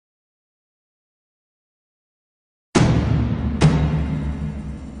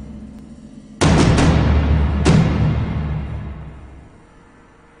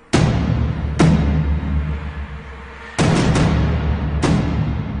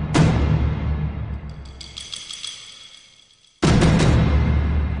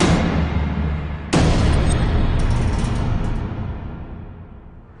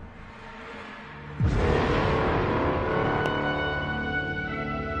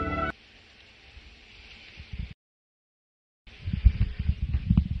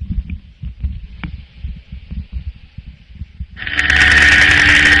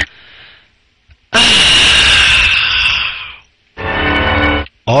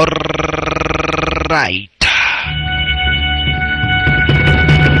Alright.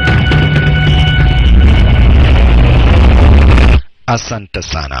 Asante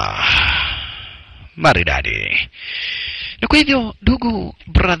sana. Maridadi. Na kwa hivyo ndugu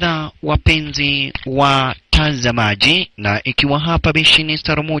brother wapenzi wa tazamaji, na ikiwa hapa bishini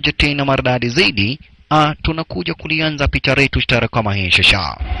star moja tena maridadi zaidi, tunakuja kulianza picha letu stara kama hii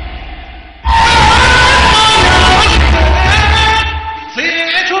shasha.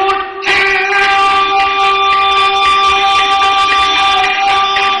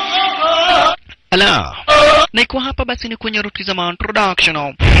 Ala, na ikuwa hapa basi ni kwenye ruti za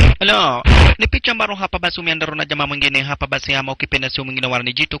introduction. Ala, ni picha ambaro hapa basi umeandaro na jamaa mwingine hapa basi, ama ukipenda sio mwingine wala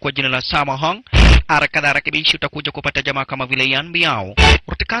ni jitu kwa jina la Samahong. Arakadara kibishi utakuja kupata jamaa kama vile Yan Biao.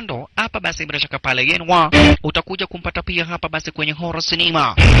 Rutikando hapa basi bila shaka pale Yenwa utakuja kumpata pia hapa basi kwenye horror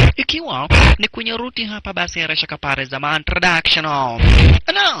cinema. Ikiwa ni kwenye ruti hapa basi bila shaka pale za introduction.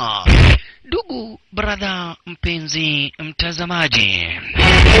 Ala, ndugu brother mpenzi mtazamaji,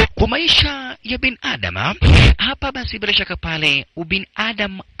 kwa maisha ya binadamu hapa basi bila shaka pale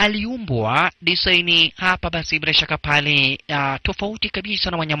ubinadamu aliumbwa design hapa basi bila shaka pale tofauti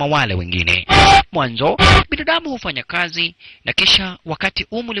kabisa na wanyama wale wengine. Mwanzo binadamu hufanya kazi na kisha wakati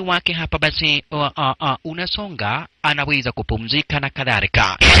umri wake hapa basi unasonga anaweza kupumzika na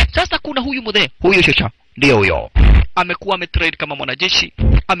kadhalika. Sasa kuna huyu mzee, huyu shosha ndio huyo. Amekuwa ametrade kama mwanajeshi,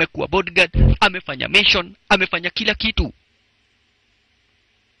 amekuwa bodyguard, amefanya mission, amefanya kila kitu.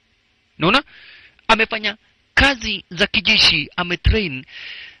 Unaona? Amefanya kazi za kijeshi, ametrain,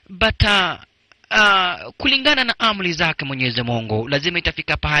 but kulingana na amri zake Mwenyezi Mungu lazima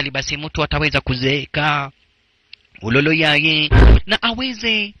itafika pahali basi mtu ataweza kuzeeka ulolo yake na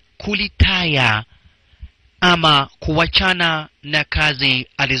aweze kulitaya ama kuwachana na kazi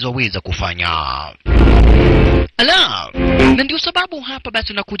alizoweza kufanya. Ala, na ndio sababu hapa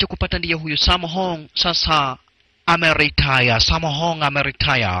basi unakuja kupata ndiye huyu Samahong sasa ameretire. Samahong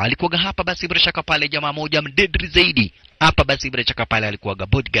ameretire. Alikuwa hapa basi bila shaka pale jamaa moja mdedri zaidi. Hapa basi bila shaka pale alikuwa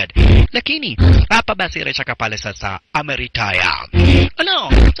bodyguard. Lakini hapa basi bila shaka pale sasa ameretire.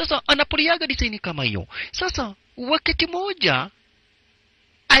 Ala, sasa anapoliaga design kama hiyo. Sasa wakati moja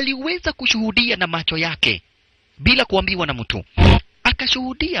aliweza kushuhudia na macho yake bila kuambiwa na mtu.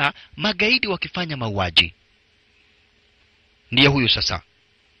 Akashuhudia magaidi wakifanya mauaji. Ndiye huyu sasa.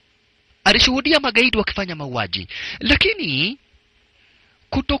 Alishuhudia magaidi wakifanya mauaji. Lakini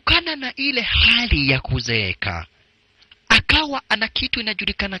kutokana na ile hali ya kuzeeka akawa ana kitu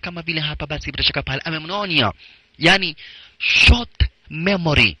inajulikana kama vile hapa basi bila shaka pale amemnonia, yani short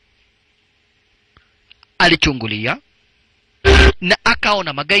memory. Alichungulia na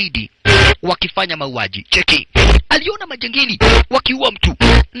akaona magaidi wakifanya mauaji. Cheki, aliona majangili wakiua mtu.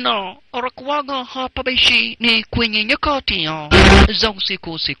 No, orakuwaga hapa basi ni kwenye nyakati za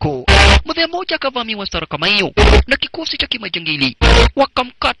usiku. Mzee mmoja akavamiwa stara kama hiyo na kikosi cha kimajangili.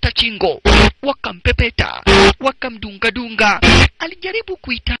 Wakamkata chingo, wakampepeta, wakamdunga. Alijaribu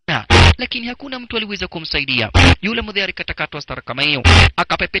kuitana lakini hakuna mtu aliweza kumsaidia. Yule mzee alikatakatwa stara kama hiyo,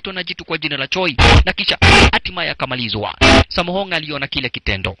 akapepetwa na jitu kwa jina la Choi na kisha hatimaye akamalizwa. Samahong aliona kile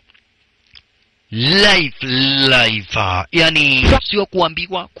kitendo. Life. Yani sio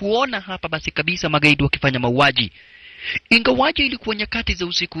kuambiwa, kuona hapa basi kabisa magaidi wakifanya mauaji. Ingawaje ilikuwa nyakati za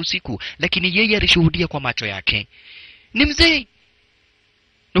usiku, lakini yeye alishuhudia kwa macho yake. Ni mzee.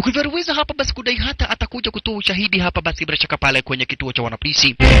 Na kuiweza hapa basi kudai hata atakuja kutoa ushahidi hapa basi bila shaka pale kwenye kituo cha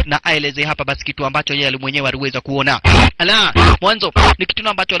wanapolisi na aeleze hapa basi kitu ambacho yeye mwenyewe aliweza kuona. Ala, mwanzo ni kitu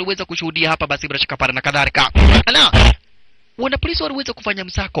ambacho aliweza kushuhudia hapa basi bila shaka pale na kadhalika. Ala, wanapolisi waliweza kufanya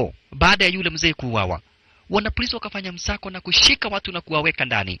msako baada ya yule mzee kuuawa. Wanapolisi wakafanya msako na kushika watu na kuwaweka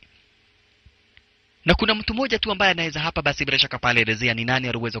ndani. Na kuna mtu mmoja tu ambaye anaweza hapa basi bila shaka pale elezea ni nani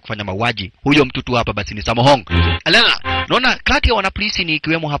aliweza kufanya mauaji. Huyo mtu tu hapa basi ni Samahong. Ala, naona kati ya wanapolisi ni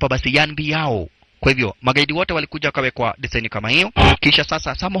ikiwemo hapa basi Yan Biao. Kwa hivyo magaidi wote walikuja wakawekwa design kama hiyo. Kisha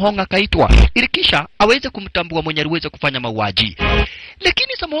sasa Samahong akaitwa ili kisha aweze kumtambua mwenye aliweza kufanya mauaji.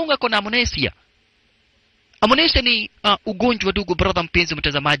 Lakini Samahong ako na amnesia. Amnesia ni ugonjwa ndugu brother mpenzi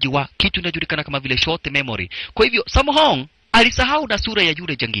mtazamaji wa kitu inajulikana kama vile short memory. Kwa hivyo Samahong alisahau na sura ya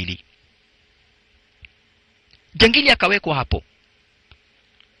yule jangili. Jangili akawekwa hapo.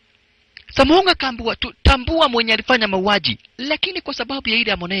 Samahong akaambiwa tambua mwenye alifanya mauaji, lakini kwa sababu ya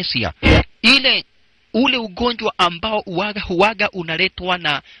ile amnesia, ule ugonjwa ambao huaga unaletwa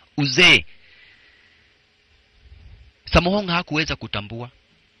na uzee, Samahong hakuweza kutambua.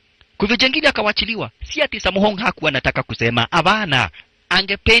 Kwa hivyo jangili akawachiliwa. Si ati Samahong hakuwa anataka kusema, hapana.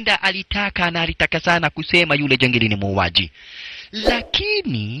 Angependa, alitaka sana kusema yule jangili ni muuaji.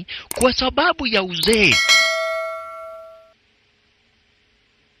 Lakini kwa sababu ya uzee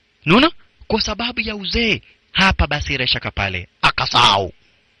Unaona? Kwa sababu ya uzee hapa basi Reshaka pale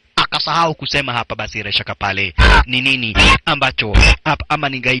akasahau kusema hapa basi Reshaka pale ni nini ambacho ama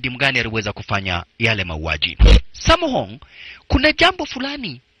ni gaidi mgani aliweza kufanya yale mauaji. Samohong, kuna jambo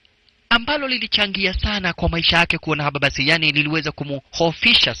fulani ambalo lilichangia sana kwa maisha yake kuona hapa basi, yani liliweza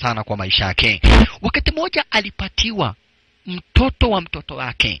kumhofisha sana kwa maisha yake. Wakati mmoja alipatiwa mtoto wa mtoto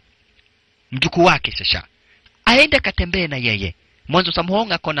wake, mjukuu wake, sasa aende katembee na yeye. Mwanzo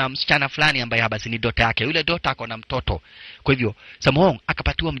Samohong akona msichana fulani ambaye haba ni dota yake. Yule dota akona mtoto. Kwa hivyo Samohong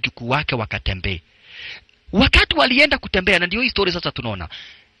akapatiwa mjukuu wake wakatembee. Wakati walienda kutembea, na ndio hii story sasa tunaona.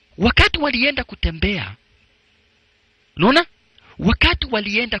 Wakati walienda kutembea, unaona? Wakati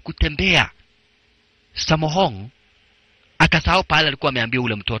walienda kutembea, Samohong akasahau pale alikuwa ameambia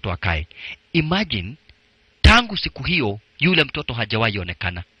ule mtoto akae. Imagine tangu siku hiyo yule mtoto hajawahi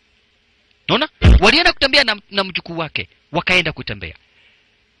onekana. Unaona? Walienda kutembea na mjukuu wake, wakaenda kutembea.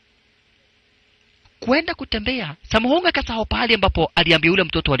 Kwenda kutembea, Samohong akasahau pale ambapo aliambia ule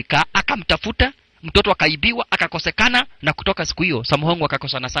mtoto alikaa, akamtafuta, mtoto akaibiwa, akakosekana, na kutoka siku hiyo Samohong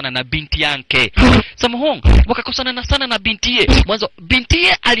wakakosana sana na binti yake. Samohong wakakosana sana na bintiye. Mwanzo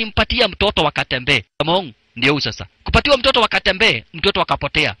bintiye alimpatia mtoto wakatembee. Samohong ndio sasa kupatiwa mtoto wakatembee, mtoto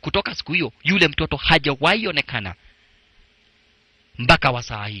akapotea. Kutoka siku hiyo yule mtoto hajawahi onekana mpaka wa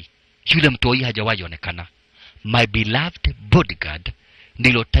saa hii. Yule mtoi hajawahi onekana. My Beloved Bodyguard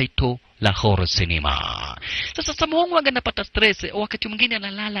ndilo title la horror cinema. Sasa Samohong anapata stress, wakati mwingine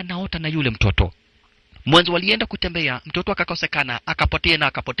analala naota na yule mtoto. Mwanzo walienda kutembea, mtoto akakosekana,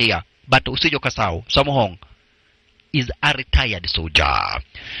 akapotea. But usije ukasahau, Samohong is a retired soldier.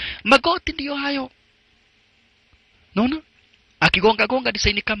 Magoti ndiyo hayo. Naona? Akigonga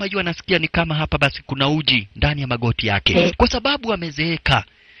design kama yu anasikia ni kama hapa basi kuna uji ndani ya magoti yake. Kwa sababu amezeeka.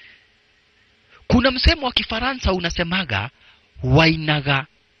 Kuna msemo wa Kifaransa unasemaga wainaga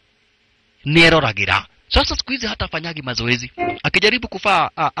neroragira. Sasa siku hizi hata afanyagi mazoezi. Akijaribu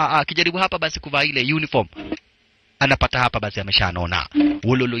akijaribu hapa basi kuvaa ile uniform, anapata hapa basi ameshanona.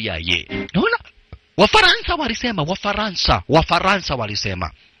 Wololo yaye. Naona? Wafaransa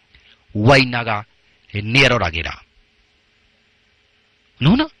walisema wainaga neroragira.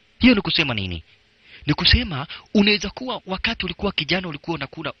 Naona? Hiyo ni kusema nini? Ni kusema unaweza kuwa wakati ulikuwa kijana ulikuwa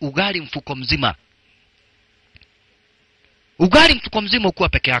unakula ugali mfuko mzima. Ugali mfuko mzima ukuwa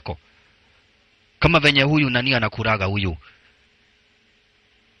peke yako. Kama venye huyu nani anakuraga huyu.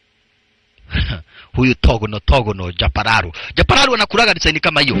 Huyu togono Japararu. Japararu anakuraga design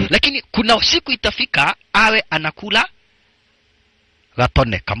kama hiyo. Lakini kuna siku itafika awe anakula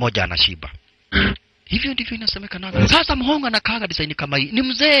gatone kamoja anashiba. Hivyo ndivyo inasemekana. Sasa Mhongo anakaga design kama hii. Ni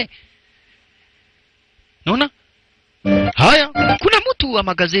mzee. Naona? Haya, kuna mtu wa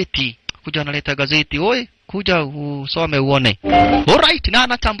magazeti kuja analeta gazeti, oi kuja usome uone. Alright, na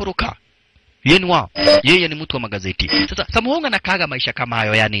anatamburuka. Yeye ni mtu wa magazeti. Sasa Samohong anakaga maisha kama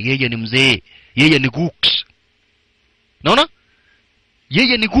hayo, yani yeye ni mzee, yeye ni gooks. Naona?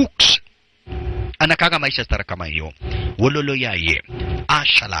 Yeye ni gooks. Anakaga maisha stara kama hiyo. Wololo yaye.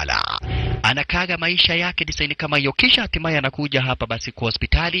 Ashalala. Anakaga maisha yake design kama hiyo, kisha hatimaye anakuja hapa basi kwa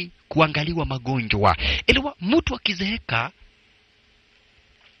hospitali kuangaliwa magonjwa. Elewa, mtu akizeeka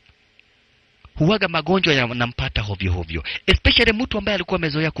huwaga magonjwa yanampata hovyo. Especially mtu ambaye alikuwa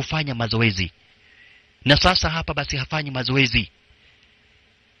amezoea kufanya mazoezi. Na sasa hapa basi hafanyi mazoezi.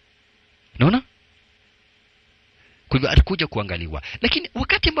 Unaona? Kwa hivyo alikuja kuangaliwa. Lakini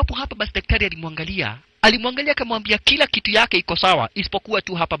wakati ambapo hapa basi daktari alimwangalia akamwambia kila kitu yake iko sawa, isipokuwa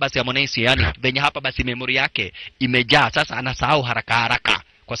tu hapa basi amnesia, yani venye hapa basi memory yake imejaa. Sasa anasahau haraka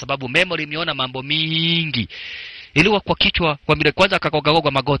kwa sababu memory imeona mambo mingi. Iliwa kwa kichwa, kwa mire kwanza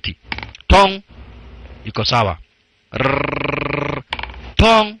akakogagoga magoti. Tong iko sawa.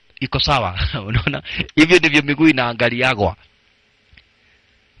 Tong iko sawa. Unaona? Hivyo ndivyo miguu inaangaliagwa.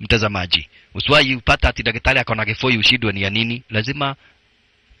 Mtazamaji, usiwahi upata ati daktari akaona kifoi ushidwe ni ya nini. Lazima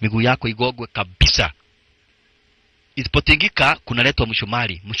miguu yako igogwe kabisa. Isipotingika kunaletwa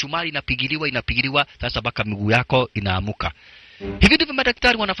mshumari. Mshumari inapigiliwa sasa baka miguu yako inaamuka. Hivi ndivyo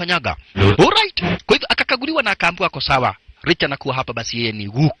madaktari wanafanyaga. Alright. Kwa hivyo akakaguliwa na akaambiwa ako sawa. Richa anakuwa hapa basi yeye ni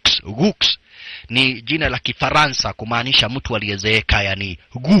gooks. Gooks ni jina la Kifaransa kumaanisha mtu aliyezeeka, yani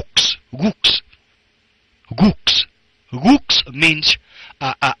gooks. Gooks means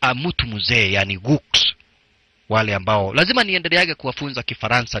mtu mzee, yani gooks. Wale ambao lazima niendeleage kuwafunza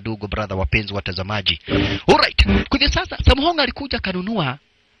Kifaransa, ndugu brother wapenzi watazamaji. Alright. Kwa hivyo sasa Samohong alikuja kanunua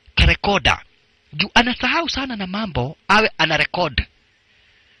karekoda. Juu anasahau sana na mambo, awe anarekod.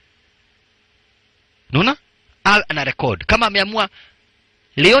 Unaona? Awe anarekod. Kama ameamua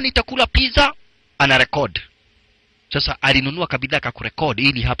leo nitakula pizza, anarekod. Sasa alinunua kabidha akakurekodi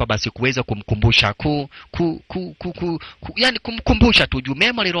ili hapa basi kuweza kumkumbusha yani kumkumbusha tu juu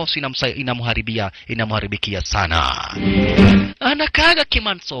memory loss inamharibikia sana. Anakaaga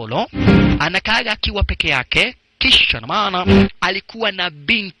kimansolo, anakaaga akiwa peke yake, kisha na maana alikuwa na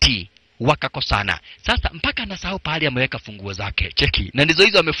binti wakakosana. Sasa mpaka anasahau pahali ameweka funguo zake. Cheki. Na ndizo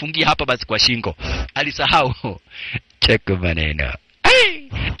hizo amefungia hapa basi kwa shingo. Alisahau. Cheki maneno.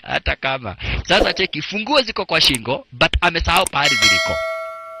 Hata kama sasa cheki funguo ziko kwa shingo but amesahau pahali ziliko.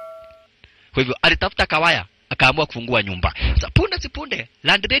 Kwa hivyo alitafuta kawaya akaamua kufungua nyumba. Sasa punde sipunde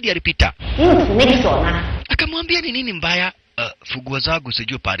landlady alipita. Akamwambia ni nini mbaya? Funguo zangu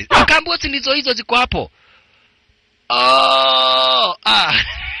sijui pahali. Akaambiwa si ndizo hizo ziko hapo.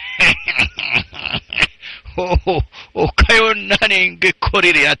 Kayo nani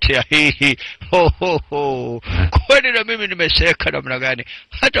ngekorire atia hii. Kwani na mimi nimeseka namna gani?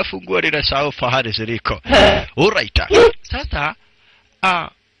 Hata funguo linasahau fahari ziliko. Alright. Sasa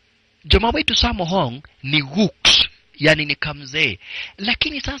jamaa wetu Samo Hong ni Gooks, yani ni kamzee.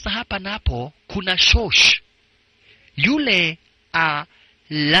 Lakini sasa hapa napo kuna shosh. Yule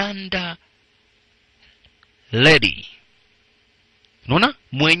landa lady. Unaona?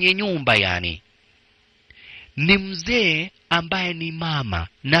 Mwenye nyumba yani. Ni mzee ambaye ni mama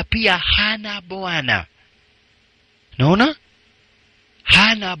na pia hana bwana. Unaona?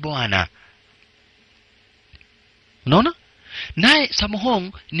 Hana bwana. Unaona? Naye Samo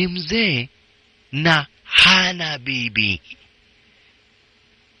Hong ni mzee na hana bibi.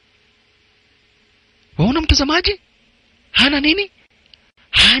 Waona mtazamaji? Hana nini?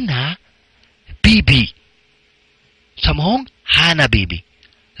 Hana bibi. Samo Hong hana bibi.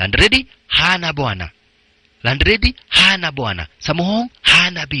 Landlady hana bwana. Landlady hana bwana. Samo Hong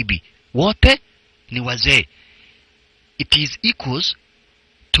hana bibi. Wote ni wazee. It is equals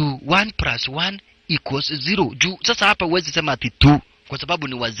to 1 plus 1 equals 0. Juu sasa hapa huwezi sema ati 2 kwa sababu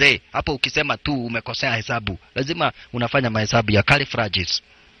ni wazee. Hapa ukisema 2 umekosea hesabu. Lazima unafanya mahesabu ya califrages.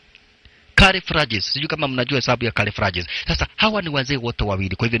 Califrages. Sijui kama mnajua hesabu ya califrages. Sasa hawa ni wazee wote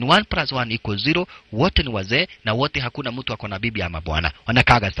wawili. Kwa hivyo ni 1 plus 1 equals 0. Wote ni wazee na wote hakuna mtu akona bibi ama bwana.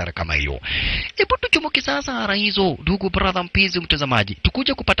 Wanakaaga stara kama hiyo. Hebu tuchumuke sasa ara hizo, ndugu brother mpenzi mtazamaji.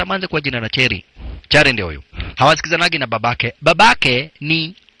 Tukuje kupata manze kwa jina la Cherry. Cherry ndio huyo. Hawasikizanagi na babake. Babake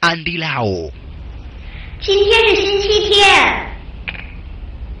ni Andilao. 今天是星期天。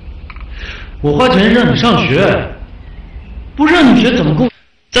我花钱让你上学，不让你学怎么够？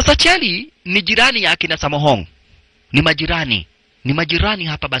 Sasa Cherry ni jirani ya akina Samo Hong. Ni majirani. Ni majirani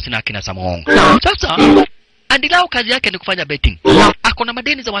hapa basi na akina Samo Hong. Sasa Andilao kazi yake ni kufanya betting. Ako na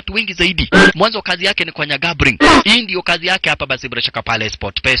madeni za watu wengi zaidi. Mwanzo kazi yake ni kufanya gambling. Hii ndio kazi yake hapa basi bila shaka pale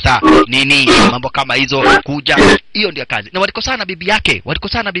sport pesa. Nini mambo kama hizo kuja. Hiyo ndio kazi. Na walikosana na bibi yake.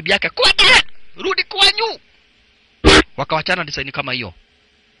 Walikosana na bibi yake. Kwaje? Rudi kwanyu. Wakawachana design kama hiyo.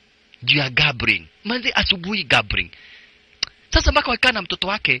 Juu ya gambling. Manzi asubuhi gambling. Sasa mpaka wakana mtoto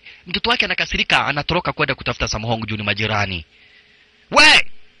wake anakasirika, anatoroka kwenda kutafuta Samo Hong juu ni majirani. We!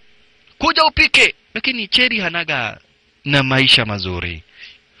 Kuja upike. Lakini Cherry hanaga na maisha mazuri.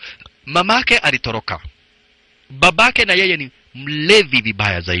 Mamake alitoroka. Babake na yeye ni mlevi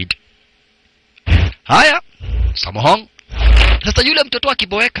vibaya zaidi. Haya, Samo Hong. Sasa yule mtoto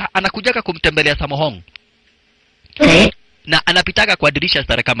akiboeka anakujaga kumtembelea Samo Hong. Na anapitaga kwa dirisha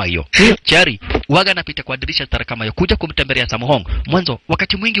stara kama hiyo. Cherry waga anapita kwa dirisha stara kama hiyo kuja kumtembelea Samo Hong. Mwanzo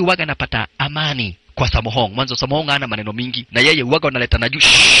wakati mwingi waga anapata amani kwa Samo Hong. Mwanzo Samo Hong hana maneno mingi na yeye waga analeta na juu.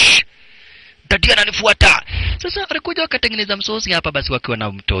 Tadia ananifuata. Sasa alikuja wakatengeneza msosi hapa basi wakiwa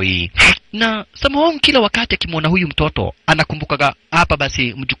na mtoi. Na Samo Hong kila wakati akimwona huyu mtoto anakumbukaga hapa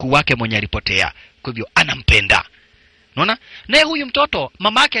basi mjukuu wake mwenye alipotea. Kwa hivyo anampenda. Unaona? Naye huyu mtoto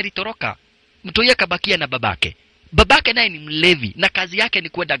mamake alitoroka. Mtoi akabakia na babake. Babake naye ni mlevi na kazi yake ni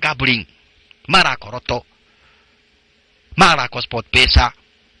kwenda gambling. Mara koroto. Mara kwa sport pesa.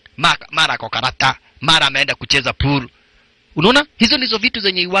 Mara kwa karata. Mara ameenda kucheza pool. Unaona? Hizo ndizo vitu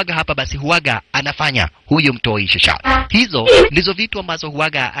zenye huaga hapa basi huaga anafanya huyo mtoi shasha. Hizo ndizo vitu ambazo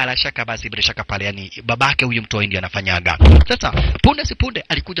huaga alashaka basi bila shaka pale yani babake huyo mtoi ndiye anafanyaga. Sasa punde si punde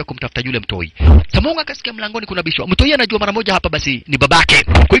alikuja kumtafuta yule mtoi. Samo Hong akasikia mlangoni kuna bishwa. Mtoi anajua mara moja hapa basi ni babake.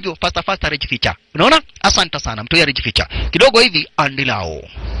 Kwa hivyo fasta alijificha. Unaona? Asante sana. Mtoi alijificha. Kidogo hivi Andilao.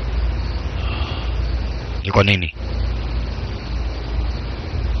 Niko nini?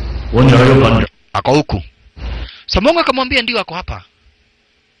 Ako huku. Samo Hong akamwambia ndio ako hapa.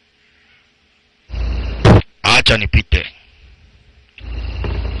 Acha nipite.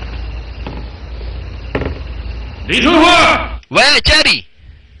 Wewe Cherry.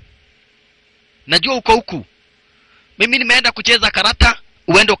 Najua uko huku. Mimi nimeenda kucheza karata,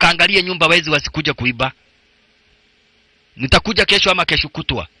 uende kaangalie nyumba wezi wasikuje kuiba. Nitakuja kesho ama kesho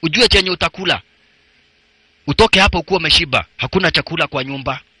kutwa. Ujue chenye utakula. Utoke hapa ukuwa umeshiba. Hakuna chakula kwa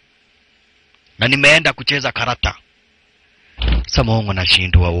nyumba. Na nimeenda kucheza karata. Samongo na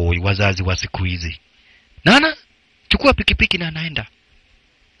shindwa wazazi wa siku hizi. Nana, chukua pikipiki na anaenda.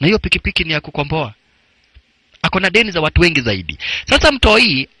 Na hiyo pikipiki ni ya kukomboa. Akona deni za watu wengi zaidi. Sasa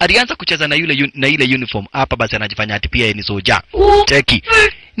mtoi alianza kucheza na ile uniform. Hapa basi anajifanya ati pia ni soja. Cheki.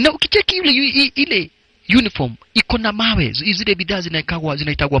 Na ukicheki ile uniform iko na mawe. Zile bidhaa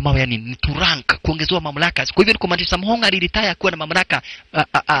zinaitagwa mawe, yani ni to rank, kuongezewa mamlaka. Kwa hivyo ni kumaanisha Samhong aliritaya kuwa na mamlaka,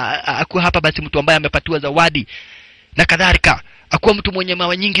 akuwa hapa basi mtu ambaye amepatiwa zawadi na kadhalika, akuwa mtu mwenye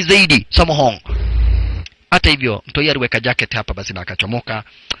mawe nyingi zaidi Samhong. Hata hivyo mtoi aliweka jacket hapa basi na akachomoka.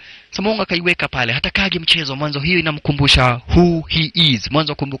 Samhong akaiweka pale, hata kage mchezo mwanzo. Hiyo inamkumbusha who he is.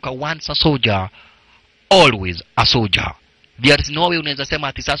 Mwanzo kumbuka, once a soldier always a soldier. There is no way unaweza sema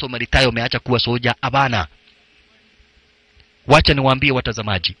ati sasa umeretire umeacha kuwa soja. Abana. Wacha niwaambie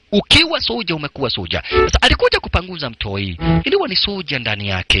watazamaji, ukiwa soja umekuwa soja. Sasa alikuja kupanguza mtoi. Iliwa ni soja ndani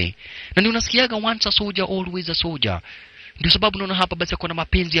yake. Na ni unasikiaga once a soldier always a soldier. Ndio sababu unaona hapa basi kuna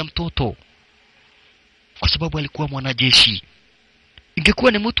mapenzi ya mtoto. Kwa sababu alikuwa mwanajeshi.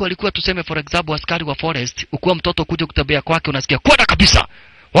 Ingekuwa ni mtu alikuwa tuseme for example askari wa forest, ukuwa mtoto kuja kutembea kwake unasikia kwenda kabisa.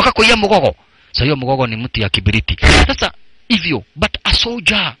 Wakakoia mgogo. Sasa hiyo mgogo ni mtu ya kibiriti. Sasa hivyo, but a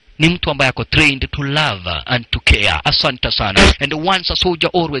soldier ni mtu ambaye ako trained to love and to care. Asante sana. And once a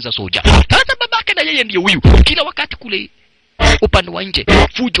soldier always a soldier. Sasa babake na yeye ndiye huyu. Kila wakati kule upande wa nje,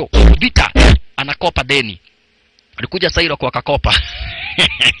 fujo, vita, anakopa deni. Alikuja Sairo kwa kakopa.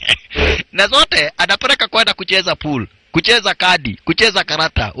 Na zote anapeleka kwenda kucheza pool, kucheza kadi, kucheza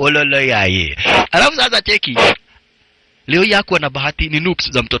karata. Ololo yaye. Alafu sasa cheki. Leo yako na bahati ni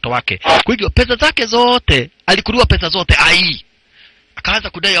nooks za mtoto wake. Kwa hivyo pesa zake zote, alikuliwa pesa zote. Akaanza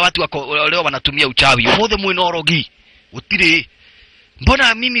kudai watu wako leo wanatumia uchawi. Mothe muinorogi. Utire.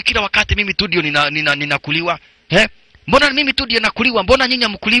 Mbona mimi kila wakati mimi tu ndio ninakuliwa? Mbona mimi tu ndio nakuliwa? Mbona nyinyi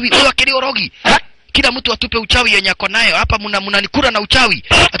mkuliwi? Wewe akili orogi. Kila mtu atupe uchawi yenye ako nayo. Hapa mnanikura na uchawi.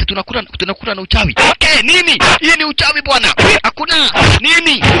 Ati tunakura na uchawi. Okay, nini? Hii ni uchawi bwana. Hakuna.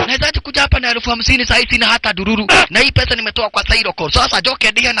 Nini? Naweza kuja hapa na 50,000 sasa hivi na hata dururu. Na hii pesa nimetoa kwa Sairoko. Sasa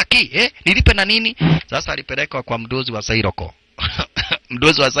joke ndia na nilipe na nini? Sasa alipelekwa kwa mdozi wa Sairoko.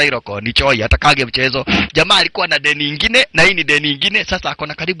 Mdozi wa Sairoko ni choi, atakage mchezo. Jamaa alikuwa na deni nyingine na hii ni deni nyingine. Sasa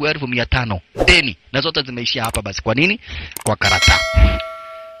akona karibu 1500 deni. Na zote zimeishia hapa basi. Kwa nini? Kwa karata.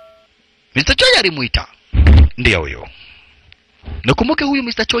 Mr. Choi alimuita. Ndiye huyo. Nakumbuke huyu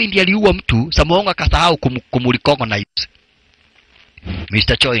Mr. Choi ndiye aliua mtu, Samhong akasahau kumulikongo na hips.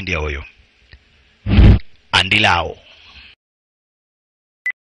 Mr. Choi ndiye huyo. Andilao.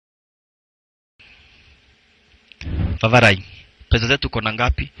 Favarai. Pesa zetu kona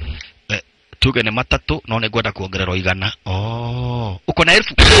ngapi? Tuge ni matatu, naone gwada kuongererwa igana. Uko na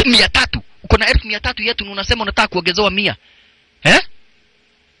 1,300. Uko na 1,300 yetu unasema unataka kuongezewa 100.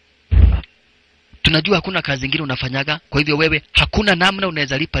 Tunajua hakuna kazi nyingine unafanyaga, kwa hivyo wewe hakuna namna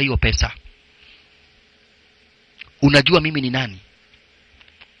unaweza lipa hiyo pesa. Unajua mimi ni nani?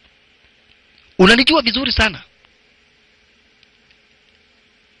 Unanijua vizuri sana.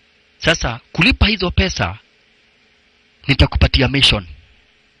 Sasa kulipa hizo pesa nitakupatia mission.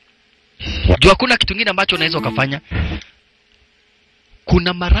 Jua hakuna kitu kingine ambacho unaweza ukafanya.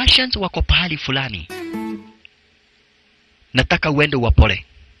 Kuna Russians wako pahali fulani. Nataka uende uwapole.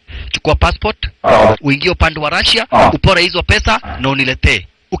 Chukua passport, uingie upande wa Russia, upore hizo pesa na uniletee.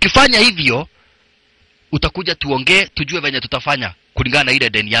 Ukifanya hivyo, utakuja tuongee, tujue venye tutafanya kulingana na ile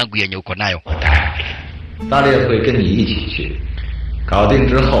deni yangu yenye uko nayo.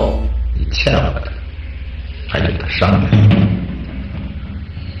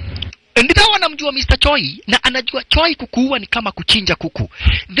 Ndita wanamjua Mr. Choi na anajua Choi kukuua ni kama kuchinja kuku.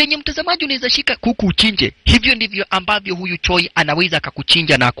 Venye mtazamaji unaweza shika kuku uchinje, hivyo ndivyo ambavyo huyu Choi anaweza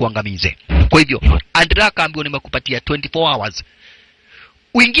akakuchinja na kuangamize. Kwa hivyo Andrea akaambiwa nimekupatia 24 hours.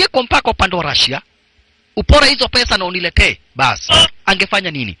 Uingie kwa mpaka upande wa Russia, upora hizo pesa na uniletee. Basi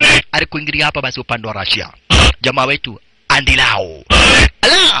angefanya nini? Alikuingilia hapa basi upande wa Russia. Jamaa wetu Andilao.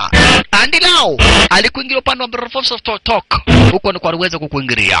 Andilao alikuingilia upande wa Brofos of Talk. Huko ndiko aliweza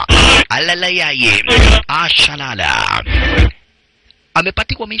kukuingilia. Alala yaye. Ashalala.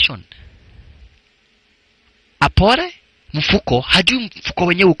 Amepatiwa mission. Apore mfuko, hajui mfuko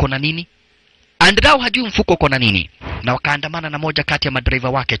wenyewe uko na nini. Andilao hajui mfuko uko na nini. Na wakaandamana na moja kati ya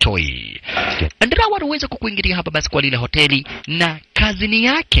madriver wake Choi. Andilao aliweza kukuingilia hapa basi kwa lile hoteli, na kazini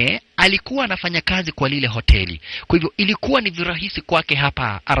yake alikuwa anafanya kazi kwa lile hoteli. Kwa hivyo ilikuwa ni virahisi kwake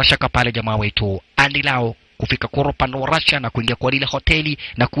hapa arashaka pale jamaa wetu Andilao kufika kwa upande wa Russia na kuingia kwa ile hoteli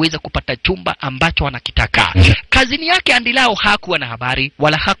na kuweza kupata chumba ambacho anakitaka. Kazini yake Andilao hakuwa na habari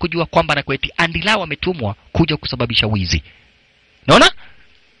wala hakujua kwamba na kweti Andilao ametumwa kuja kusababisha wizi. Naona?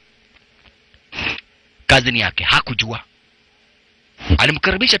 Kazini yake hakujua.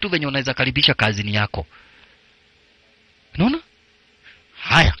 Alimkaribisha tu venye unaweza karibisha kazini yako. Naona?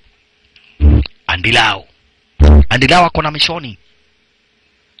 Haya. Andilao ako na mishoni.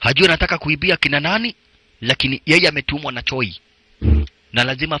 Hajui anataka kuibia kina nani, lakini yeye ametumwa na Choi. Na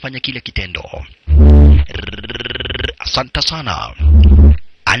lazima afanye kile kitendo. Asante sana.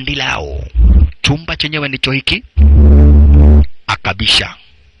 Andilao. Chumba chenyewe ndicho hiki. Akabisha.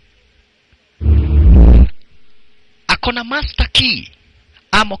 Akona master key.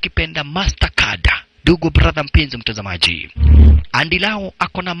 Ama ukipenda master card. Ndugu brother mpenzi mtazamaji. Andilao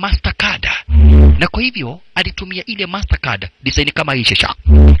akona master card. Na kwa hivyo alitumia ile master card design kama hii shasha.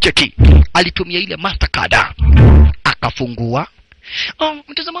 Cheki. Alitumia ile master card. Akafungua.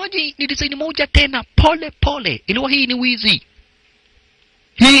 Mtazamaji, ni design moja tena pole pole. Iliwa hii ni wizi.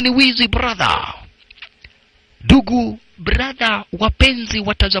 Hii ni wizi brother. Ndugu brother wapenzi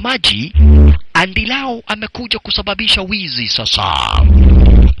watazamaji, Andilao amekuja kusababisha wizi sasa.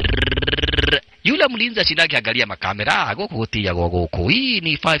 Yule mlinzi ashinagi angalia makamera, gokutia gogo. Hii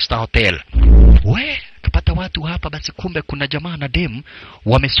ni 5-star hotel. We, kapata watu hapa basi kumbe kuna jamaa na dem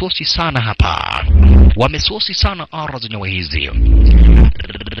wamesosi sana hapa. Wamesosi sana ara zenyewe hizi.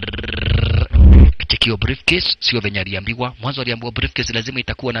 Kichekio briefcase sio venye aliambiwa. Mwanzo aliambiwa briefcase lazima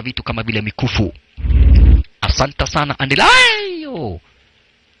itakuwa na vitu kama vile mikufu. Asante sana Andilao.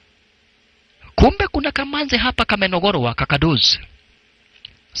 Kumbe kuna kamanze hapa kamenogoro wa kakadozi.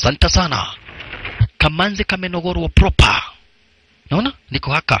 Asante sana. Kamanze kamenogoro wa proper. Naona?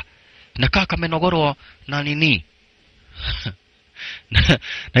 Niko haka. Nakaa kamenogoro na nini?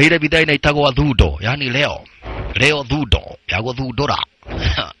 na ile bidhaa inaitagwa dhudo. Yani leo. Leo dhudo. Yago dhudora.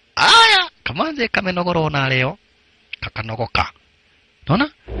 Aya. Kamanze kamenogoro na leo. Kakanogoka.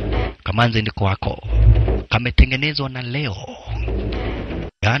 Naona? Kamanze ndiko wako. Kametengenezwa na leo.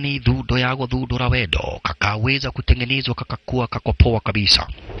 Yani dhudo yago dhudo rawedo. Kakaweza kutengenezwa kakakuwa kakopoa kabisa.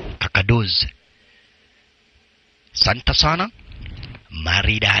 Kakadozi. Santa sana.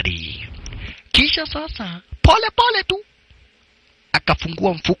 Maridadi. Kisha sasa pole pole tu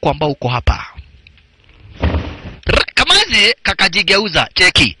akafungua mfuko ambao uko hapa. Kamaze kakajigeuza.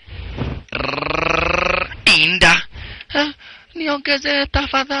 Cheki. Inda. Niongeze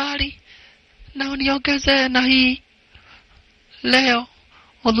tafadhali. Na uniongeze na hii. Leo.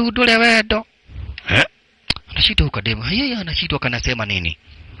 Odhudule wedo. Anashida ukadema. Yeye anashida kanasema nini?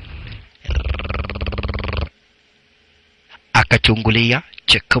 Akachungulia.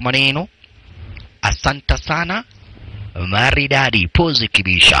 Cheka maneno. Asanta sana. Maridadi. Pozi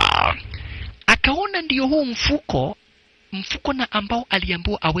kibisha. Akaona ndiyo huu mfuko. Mfuko na ambao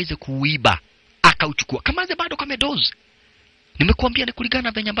aliambiwa aweze kuiba. Akauchukua. Kamaze bado kamedozi. Nimekuambia ni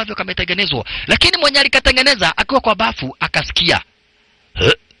kulingana venye ambavyo kametengenezwa. Lakini mwenye alikatengeneza akiwa kwa bafu akasikia.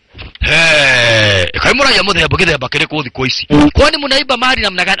 Kaimura ya mudhe ya bugedhe ya bakere kuothi kwa isi. Kwani munaiba mali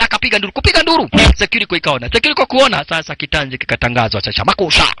namna gani? Akapiga nduru. Kupiga nduru. Security kwa ikaona. Security kwa kuona. Sasa kitanzi kikatangazwa sasa.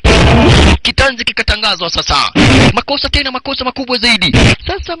 Makosa. Kitanzi kikatangazwa sasa. Makosa tena makosa makubwa zaidi.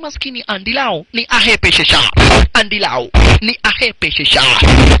 Sasa maskini Andilao ni ahepe shesha. Andilao ni ahepe shesha.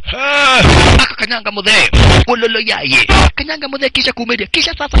 Akakanyanga mudhe. Ulolo yaye. Kanyanga mudhe kisha kumedia.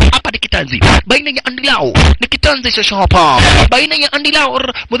 Kisha sasa hapa ni kitanzi. Baina ya Andilao ni kitanzi shesha hapa. Baina ya Andilao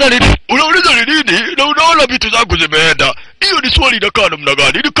mudhali. Unauliza ni nini? Na unaona vitu zangu zimeenda. Hiyo ni swali inakaa namna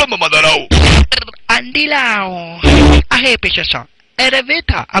gani? Ni kama madharau. Andilao ahepe shasha.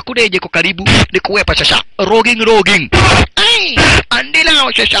 Elevator akudeje kwa karibu ni kuwepa shasha. Rogging. Ai,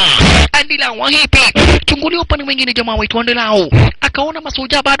 Andilao shasha. Andilao ahepe. Chungulia upande mwingine jamaa wetu Andilao. Akaona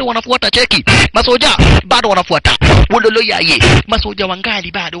masoja bado wanafuata. Cheki. Masoja bado wanafuata. Wololo yaye. Masoja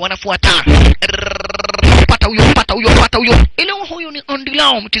wangali bado wanafuata. Pata huyo. Ile huyo ni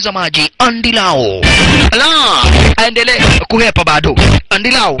Andilao mtazamaji. Andilao. Ala, aendelee kuhepa bado.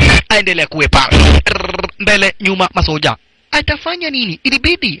 Andilao aendelee kuhepa. Mbele nyuma masoja. Atafanya nini?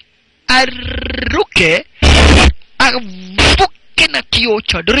 Ilibidi aruke, avuke na kioo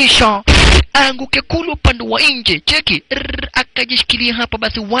cha dirisha, anguke kule upande wa nje. Cheki. Akajishikilia hapa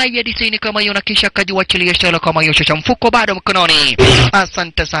basi waya design kama hiyo na kisha akajiwachilia shela kama hiyo shasha mfuko bado mkononi.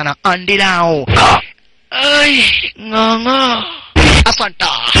 Asante sana Andilao. Ay, nganga. Asanta.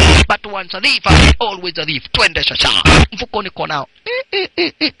 But once a thief, always a thief. Twende shasha. Mfuko niko nao.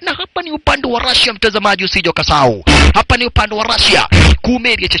 Na hapa ni upande wa Russia mtazamaji usije kasahau. Hapa ni upande wa Russia.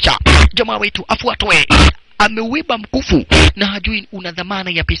 Kumeria shasha. Jamaa wetu afuatwe. ameuiba mkufu na hajui una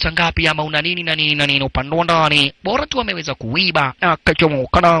dhamana ya pesa ngapi ama una nini na nini na nini upande wa ndani. Bora tu ameweza kuiba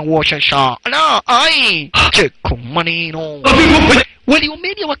akachomoka na washasha. Na ai cheko maneno.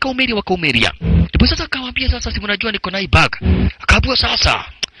 Wakaumeria. Ndipo sasa akawaambia sasa si mnajua niko na hii bag. Akaambia sasa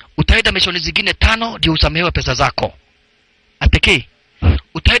utaenda mishoni zingine 5 ndio usamehewe pesa zako. Ateke.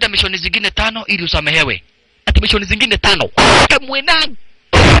 Utaenda mishoni zingine 5 ili usamehewe. Ati mishoni zingine 5. Kamwena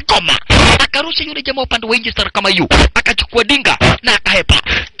koma. Akarusha yule jamaa upande wa nje kama hiyo. Akachukua dinga na akahepa.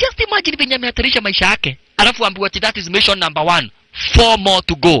 Just imagine venye amehatarisha maisha yake. Alafu ambiwa that is mission number 1. 4 more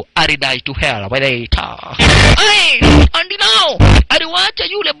to go. I die to hell. Wait. Hey, and now aliwacha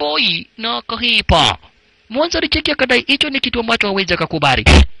yule boy na kahipa. Mwanzo alicheki akadai hicho ni kitu ambacho hawezi kukubali.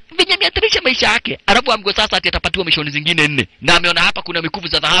 Venye amehatarisha maisha yake. Alafu ambiwa sasa ati atapatiwa mishoni zingine 4. Na ameona hapa kuna mikufu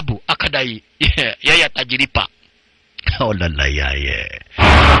za dhahabu. Akadai yeye atajilipa. Oh la la yeah.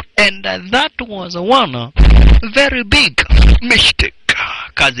 And that was one very big mistake.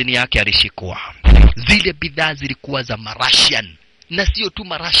 Kazini yake alishikwa. Zile bidhaa zilikuwa za Russian. Na sio tu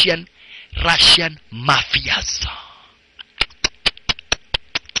Russian, Russian mafias.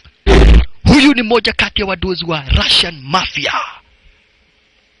 Huyu ni moja kati ya wadozi wa Russian mafia.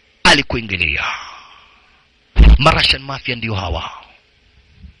 Alikuingilia. Russian mafia ndio hawa.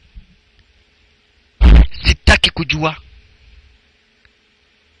 Sitaki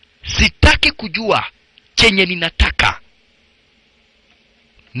kujua chenye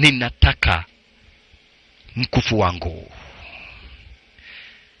ninataka mkufu wangu.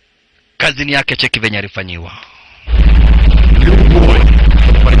 Kazini yake cheki venye alifanyiwa.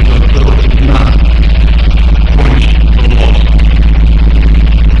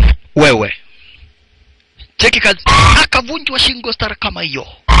 Wewe cheki kazi akavunjwa shingo stara kama hiyo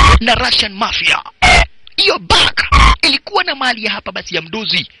na Russian mafia. Hiyo bag ilikuwa na mali ya hapa basi ya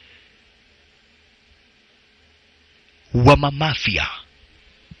mdozi wa mamafia.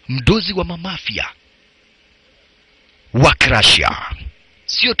 Mdozi wa mamafia wa Russia.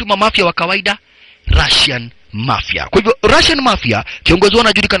 Sio tu mamafia wa kawaida, Russian mafia. Kwa hivyo Russian mafia kiongozi wao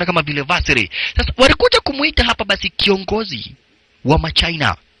anajulikana kama vile Vasily. Sasa walikuja kumuita hapa basi kiongozi wa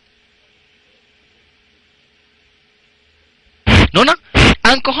Machina. Naona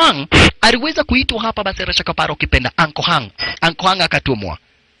Uncle Hang aliweza kuitwa hapa basi Rashaka Paro kipenda Uncle Hang. Uncle Hang akatumwa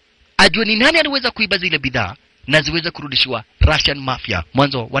ajue ni nani aliweza kuiba zile bidhaa na ziweze kurudishwa Russian mafia.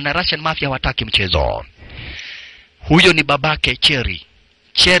 Mwanzo wana Russian mafia wataki mchezo. Huyo ni babake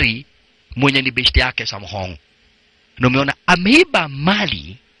Cherry mwenye ni besti yake Samhong. Na umeona ameiba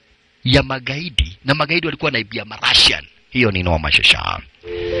mali ya magaidi na magaidi walikuwa naibia Russian. Hiyo ni noma shasha.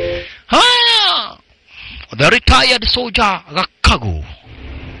 The retired soldier Gakagu.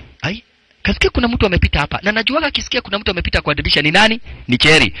 Ai, kasikia kuna mtu amepita hapa. Na najuaga akisikia kuna mtu amepita kwa dirisha ni nani? Ni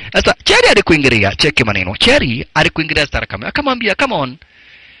Cherry. Sasa Cherry alikuingilia, cheki maneno. Cherry alikuingilia stara kama. Akamwambia, "Come on.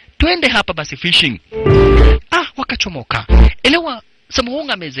 Twende hapa basi fishing." Wakachomoka. Elewa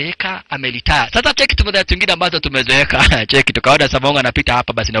Samhong amezeeka, amelitaya. Sasa cheki tumedha tungine ambazo tumezeeka. Cheki tukaona Samhong anapita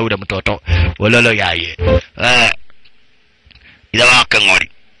hapa basi na ule mtoto. Wololo yaye. Ila waka ngori.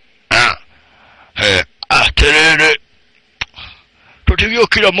 Terere. Tutivyo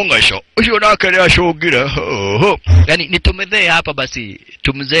kila mungasho. Usho nakele ashogira. Yani nitumezee hapa basi.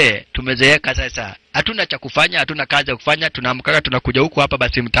 Tumezeeka sasa. Hatuna cha kufanya, hatuna kazi ya kufanya, tunaamka tunakuja huku hapa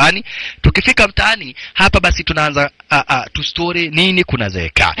basi mtaani. Tukifika mtaani hapa basi tunaanza tu story nini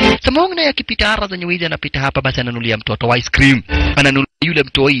kunazeeka. Samhong naye akipita hara za nyewizi anapita hapa basi ananulia mtoto ice cream. Ananulia yule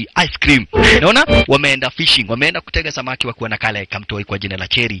mtoi ice cream. Unaona? Wameenda fishing, wameenda kutega samaki wakiwa na kale kamtoi kwa jina la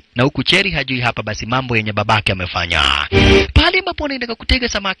Cherry. Na huku Cherry hajui hapa basi mambo yenye babake amefanya. Pale ambapo anaenda kutega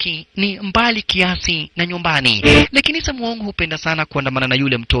samaki ni mbali kiasi na nyumbani. Lakini Samhong hupenda sana kuandamana na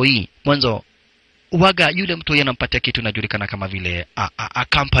yule mtoi. Mwanzo waga yule mtoi anampatia kitu inajulikana kama vile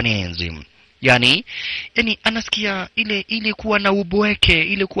accompanies. Yani anasikia ile kuwa na uboeke,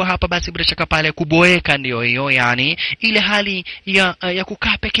 ile kuwa hapa basi bila shaka pale kuboeka ndio hiyo, yani ile hali ya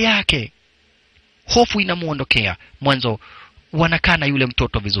kukaa peke yake. Hofu inamuondokea. Mwanzo wanakaa na yule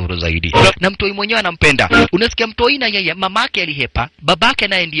mtoto vizuri zaidi. Na mtoi mwenyewe anampenda. Unasikia mtoi na yeye mamake alihepa, babake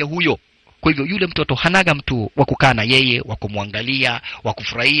naye ndiye huyo. Kwa hivyo yule mtoto hanaga mtu wa kukaa na yeye, wa kumwangalia, wa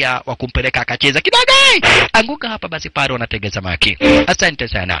kufurahia, wa kumpeleka akacheza kidogo. Anguka hapa basi pale wanatega samaki. Asante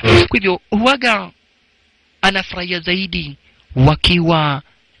sana. Kwa hivyo huaga anafurahia zaidi wakiwa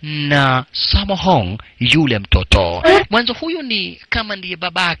na Samhong yule mtoto. Mwanzo huyu ni kama ndiye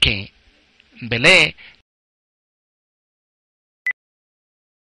babake. Mbele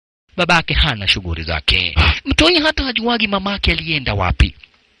babake hana shughuli zake. Mtoi hata hajuagi mamake alienda wapi.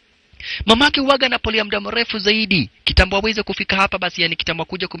 Mamake uwaga na polia muda mrefu zaidi. Kitambo aweze kufika hapa basi yani kitambo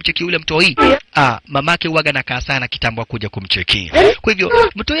kuja kumcheki yule mtoi. Mamake uwaga na kaa sana kitambo kuja kumcheki. Kwa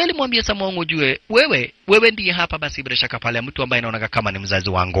hivyo mtoi alimwambia Samohong ujue wewe ndiye hapa basi bila shaka pale mtu ambaye anaona kama ni mzazi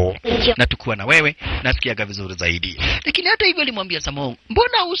wangu. Na tukuwa na wewe nasikiaga vizuri zaidi. Lakini hata hivyo alimwambia Samohong,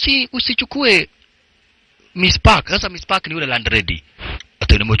 mbona usichukue Miss Park? Sasa Miss Park ni yule landlady.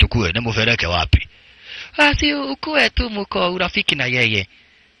 Hata nimechukue nimupeleke wapi? Si ukue tu mko urafiki na yeye.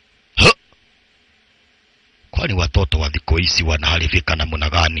 Kwani watoto wa dhiko hizi wanaharibika namna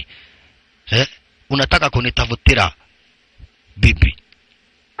gani? Unataka kunitafutira bibi?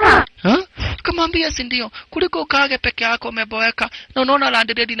 Kamwambia si ndio, kuliko kaage peke yako umeboeka na unaona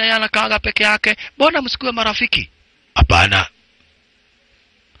landlady na yana kaaga peke yake, mbona msikuwe marafiki? Hapana.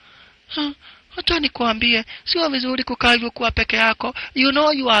 Hata nikwambie, sio vizuri kukaa hivyo kuwa peke yako. You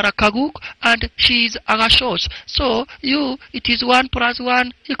know you are a kaguk and she is a gashosh. So it is 1 +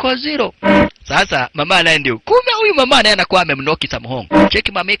 1 = 0. Sasa mama naye ndio. Kumbe huyu mama naye anakuwa amemnoki Samohong.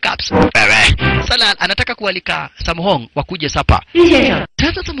 Cheki ma makeups. Sala anataka kualika Samohong wakuje sapa.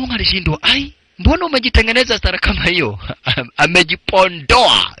 Sasa Samohong alishindwa. Mbona umejitengeneza stara kama hiyo?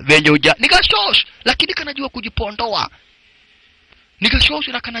 Amejipondoa venye uja. Ni gashosh lakini kanajua kujipondoa. Ni gashosh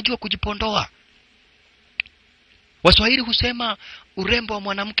na kanajua kujipondoa. Waswahili husema urembo wa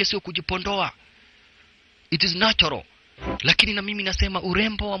mwanamke sio kujipondoa. It is natural. Lakini na mimi nasema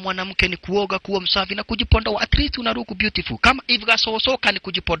urembo wa mwanamke ni kuoga, kuwa msafi na kujipondoa. At least unaruku beautiful. Kama if gasosoka ni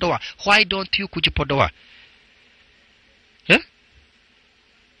kujipondoa, why don't you kujipondoa?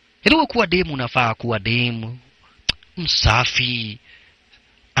 Ndio kuwa demu unafaa kuwa demu msafi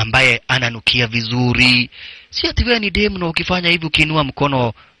ambaye ananukia vizuri. Si ati wewe ni demu na ukifanya hivi ukiinua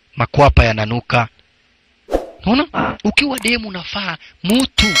mkono makwapa yananuka. Unaona? Ukiwa demu unafaa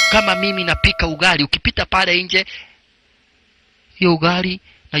mtu kama mimi napika ugali, ukipita pale nje hiyo ugali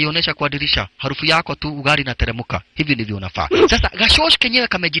na ionyesha kwa dirisha, harufu yako tu ugali inateremka. Hivi ndivyo unafaa. Sasa gashosh kenyewe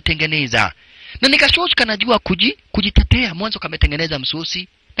kamejitengeneza. Na ni gashosh kanajua kujitetea. Mwanzo kametengeneza msosi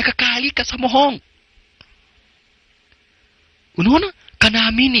na kakaalika Samohong. Unaona?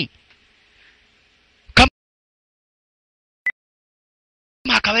 Kanaamini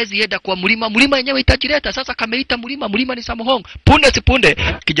akawezi yenda kwa mlima yenyewe itajireta. Sasa kameita mlima ni Samohong. Punde si punde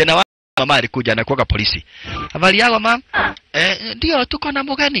kijana wa mama alikuja na kuoga polisi. Habari yako mama? Ndio tuko na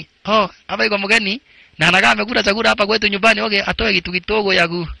mgeni. Hapa iko mgeni na anakaa amekula chakula hapa kwetu nyumbani, atoe kitu kidogo ya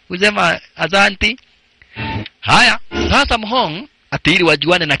kusema asante. Haya, sasa Samohong atili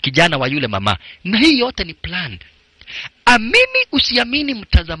wajuane na kijana wa yule mama. Na hii yote ni plan. Amini usiamini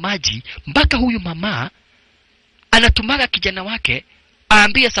mtazamaji, mpaka huyu mama anatumaga kijana wake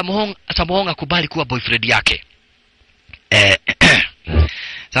aambie Samohong akubali kuwa boyfriend yake.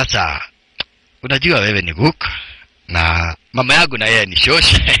 Sasa unajua wewe ni guk na mama yangu na yeye ni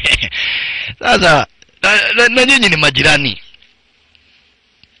shosh. Sasa na nyinyi ni majirani.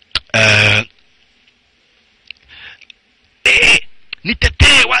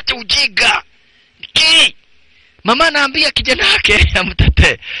 Nitetee, wacha ujiga. Mama anaambia kijana wake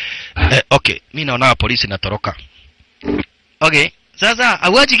amtetee. Okay, mimi naona polisi natoroka. Okay, sasa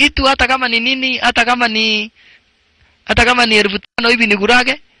awaji kitu hata kama ni nini, hata kama ni 1500 hivi ni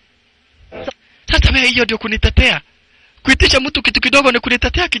gurage. Sasa wewe hiyo ndio kunitetea. Kuitisha mtu kitu kidogo ni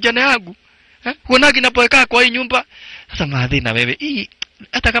kunitetea kijana yangu. Huonagi napoeka kwa hii nyumba. Sasa maadhi na wewe hii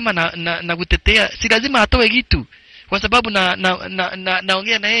hata kama na kutetea si lazima atoe kitu. Kwa sababu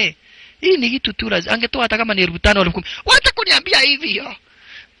naongea na yeye. Hii ni kitu tu lazima angetoa hata kama ni 1500 au 10,000. Wacha kuniambia hivi yo.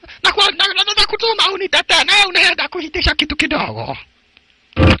 Na kutuma au nitetea na unaenda kuitisha kitu kidogo.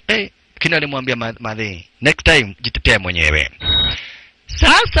 Kina alimwambia madhi, next time jitetee mwenyewe.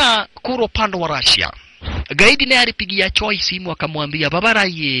 Sasa kuro pando wa Russia. Gaidi naye alipigia Choi simu akamwambia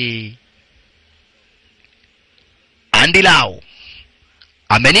babaraye. Andilao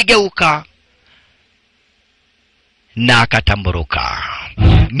amenigeuka na akatamburuka.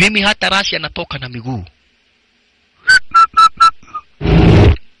 Mimi hata Russia natoka na miguu.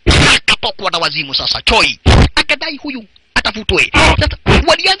 Akapokwa na wazimu sasa Choi. Akadai huyu atafutwe. Sasa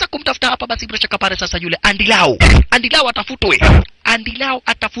walianza kumtafuta hapa basi bila shaka pale sasa yule Andilao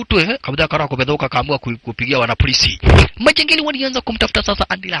atafutwe. Kabla kara kubedoka kaamua kupigia wana polisi. Majangili walianza kumtafuta sasa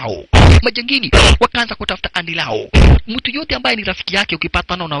Andilao. Majangili wakaanza kutafuta Andilao. Mtu yote ambaye ni rafiki yake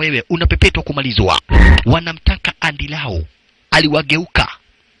ukipatana na wewe unapepetwa kumalizwa. Wanamtaka Andilao. Aliwageuka.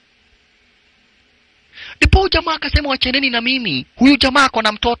 Ndipo jamaa akasema wacheneni na mimi. Huyu jamaa ako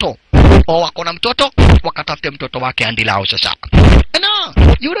na mtoto. Wako na mtoto, wakatafute mtoto wake Andilao sasa. Na,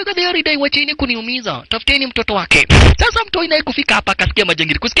 yule the other day wacheni kuniumiza, tafuteni mtoto wake. Sasa mtoi naye kufika hapa akasikia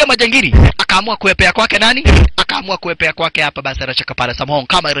majangili. Kusikia majangili, akaamua kuepea kwake nani? Akaamua kuepea kwake hapa basi anacheka pale Samohong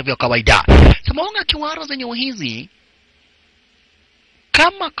kama ilivyo kawaida. Samohong akiwaro zenye hizi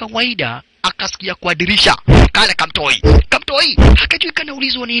kama kawaida akasikia kwa dirisha kale kamtoi. Kamtoi hakajui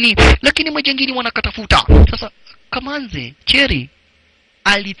kanaulizwa nini, lakini majangili wanakatafuta. Sasa Kamanze Cherry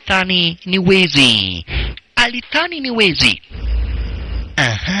alithani ni wezi. Alithani ni wezi.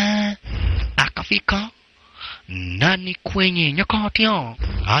 Aha. Akafika nani kwenye nyakati ya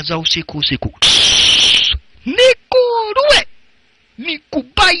aza usiku. Nikurue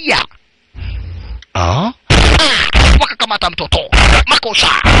nikubaya. Wakakamata mtoto. Makosa.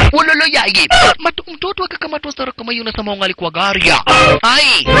 Wololo yaye. Mtoto akakamatwa stara kama hiyo na Samohong alikuwa garia.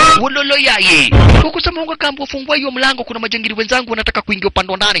 Ai, wololo yaye. Huko Samohong akaambiwa fungua hiyo mlango, kuna majangili wenzangu wanataka kuingia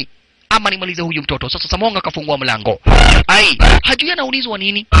upande ndani. Ama nimalize huyu mtoto. Sasa Samohong akafungua mlango. Ai, hajui anaulizwa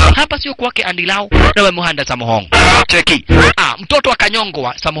nini. Hapa sio kwake Andilao na wamuhanda Samohong. Cheki. Mtoto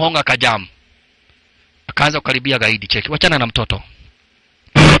akanyongwa, Samohong akajam. Akaanza kukaribia gaidi. Cheki. Wachana na mtoto.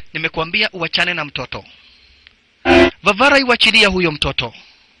 Nimekuambia uachane na mtoto. Vavara iwachilia huyo mtoto.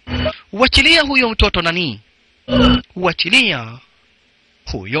 Uachilia huyo mtoto nani? Uachilia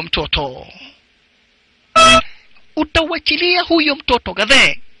huyo mtoto. Utawachilia huyo mtoto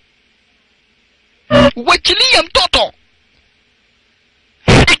gadhe. Wachilia mtoto.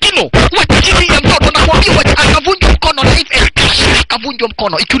 Ikino, wachilia mtoto na kuambia akavunjwa mkono na hivi akavunjwa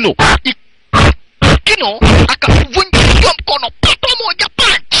mkono. Ikino, akavunjwa mkono pato moja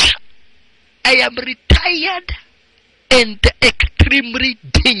punch. I am retired and extremely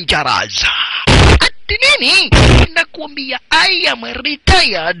dangerous. Ati nini? Nakuambia I am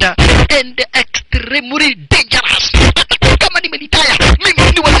retired and extremely dangerous. Kama nimeritaya,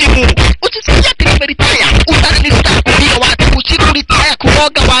 mimi ni wazimu. Usisikia ati nimeritaya, utanista kulia watu. Usiku ritaya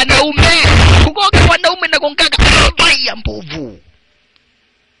kugoga wanaume. Kugoga wanaume na gongaga mbaya mbovu.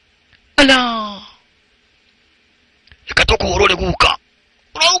 Ala. Ikatoka urode guka.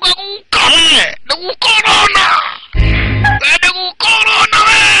 Urauga guka we. Na ukorona.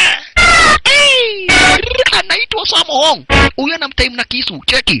 Anaitwa Samohong. Huyu anamtaimu na kisu.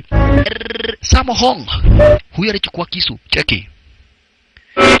 Cheki. Samohong. Huyu alichukua kisu. Cheki.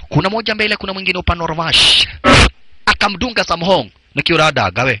 Kuna moja mbele, kuna mwingine upande wa Ravash. Akamdunga Samohong.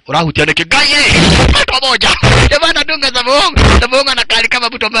 Nikiurada gawe. Urahutiane kigaye. Pato moja. Jamani dunga Samohong. Samohong anakali kama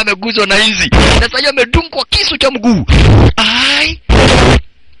mtu ambaye ameguzwa na hizi. Na sasa amedungwa kisu cha mguu. Ai.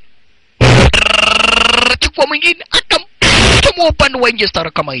 Chukua mwingine akamtoa upande wa nje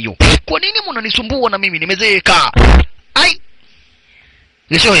stara kama hiyo. Kwa nini mnanisumbua na mimi nimezeeka? Ai.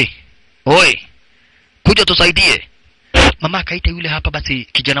 Nishoi. Oi. Kuja tusaidie. Mama akaita yule hapa basi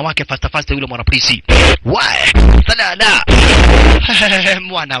kijana wake fast yule mwanapolisi. Wae. Salala.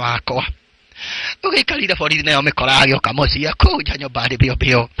 Mwana wako. Ukikalida polisi nayo amekoragio kamosi ya kuja nyumbani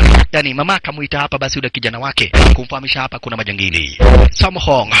bio. Yani mama akamuita hapa basi yule kijana wake kumfahamisha hapa kuna majangili.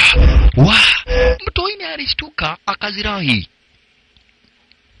 Samohong. Mtoini alishtuka akazirahi.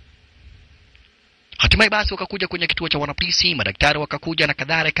 Hatimaye basi wakakuja kwenye kituo cha wanapolisi, madaktari wakakuja na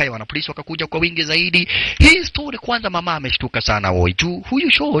kadhalika, ya wanapolisi wakakuja kwa wingi zaidi. Hii story kwanza mama ameshtuka sana woi juu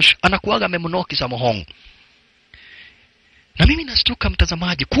huyu Shosh anakuaga amemnoki Samohong. Na mimi nashtuka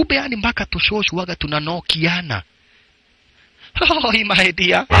mtazamaji, kumbe yani mpaka Shosh waga tunanokiana. My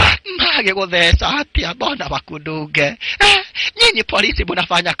dear, mage kuthesa atia bona bakuduge. Nyinyi polisi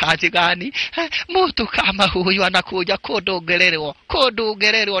mnafanya kazi gani? Mtu kama huyu anakuja kudugererwa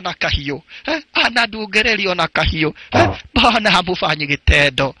na kahio. Anadugererwa na kahio. Bona hamufanyi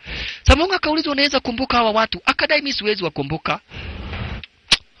kitendo. Samohong akaulizwa unaweza kumbuka hawa watu? Akadai mimi siwezi wakumbuka.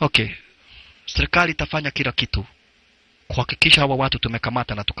 Okay. Serikali itafanya kila kitu kuhakikisha hawa watu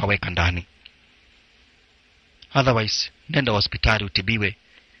tumekamata na tukaweka ndani. Otherwise, nenda hospitali utibiwe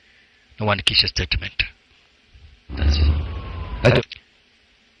na uandikishe statement.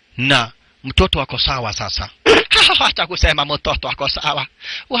 Na mtoto wako sawa sasa. Acha kusema mtoto wako sawa.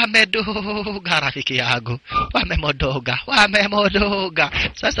 Wamedoga rafiki yangu. Wamemodoga.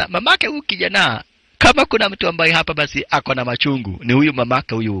 Sasa mamake huyu kijana, kama kuna mtu ambaye hapa basi ako na machungu, ni huyu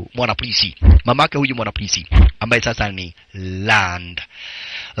mamake huyu mwanapolisi. Mamake huyu mwanapolisi ambaye sasa ni land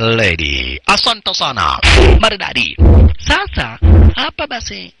lady. Asante sana. Maridadi. Sasa hapa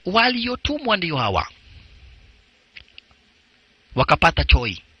basi waliotumwa ndio hawa. Wakapata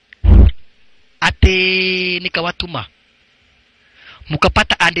choi. Ate nikawatuma.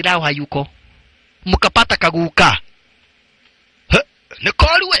 Mukapata Andilao hayuko. Mukapata Kaguka.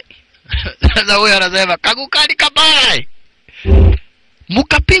 Nikolwe. Sasa huyo anasema Kaguka ni kabai.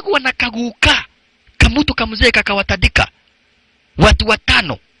 Mukapigwa na Kaguka. Kamutu kamzee kakawatadika. Watu 5. 5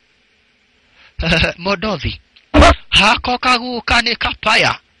 watu 5 Mododhi. Hako kaguka ni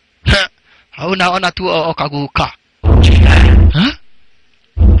kapaya. Unaona tu okaguka.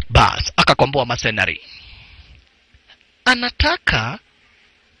 Bas, akakomboa masenari. Anataka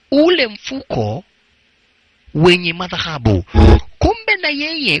ule mfuko wenye madhahabu. Kumbe na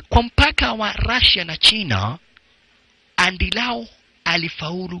yeye kwa mpaka wa Russia na China Andilao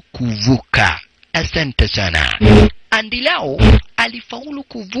alifaulu kuvuka. Asante sana. Andilao alifaulu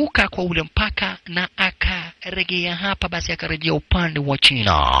kuvuka kwa ule mpaka na akarejea hapa, basi akarejea upande wa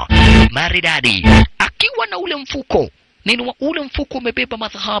China. Maridadi. Akiwa na ule mfuko. Nini ule mfuko umebeba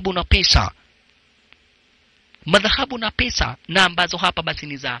madhahabu na pesa. Madhahabu na pesa na ambazo hapa basi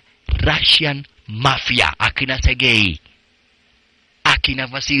ni za Russian Mafia. Akina Sergei, akina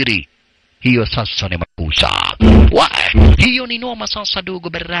Vasiri. Hiyo sasa ni makusa. Hiyo ni noma sasa ndugu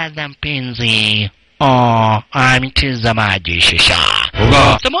baradha mpenzi. Mtazamaji shisha.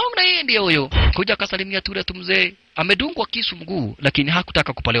 Samangu na yeye ndiye huyo. Kuja kasalimia tule tu mzee. Amedungwa kisu mguu lakini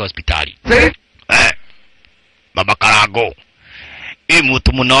hakutaka kupalewa hospitali. Baba Karago. Hii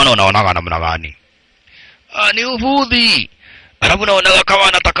mtu mnono unaonaga namna gani? Ni uvudhi. Alafu naonaga kama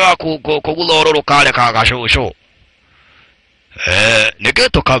anataka kugula ororo kale kagashosho. Ni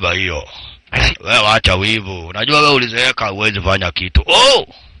kitu kama hiyo. Wewe acha wivu. Unajua wewe ulizeeka huwezi fanya kitu.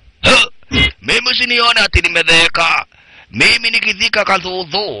 Mimi sinione ati nimezeeka. Mimi nikizika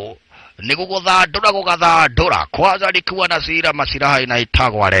kadhodho nikukudhadura kwanza nikiwa na sira masiraha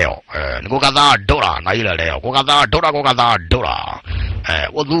inaitagwa leo. Nikukudhadura na ile leo. Kukudhadura.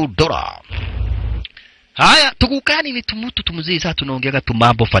 Wadhudura. Haya, tukukani ni tumutu tumuzii sasa tunaongeaga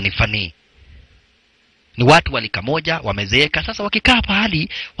tumambo fani. Ni watu walika moja wamezeeka sasa wakikaa pahali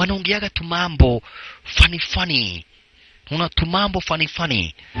wanaongeaga tumambo fani. Una tumambo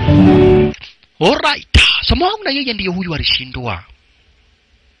fani. Alright. Samangu na yeye ndiyo huyu alishindwa.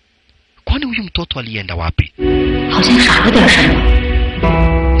 Kwani huyu mtoto alienda wapi?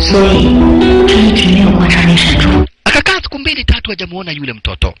 Akakaa siku 2-3 hajamuona yule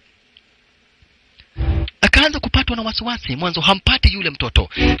mtoto. Akaanza kupatwa na wasiwasi. Mwanzo hampati yule mtoto.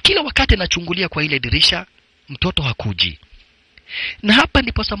 Kila wakati anachungulia kwa ile dirisha, mtoto hakuji. Na hapa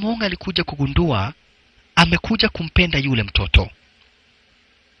ndipo Samonga alikuja kugundua amekuja kumpenda yule mtoto.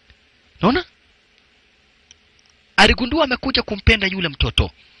 Unaona? Aligundua amekuja kumpenda yule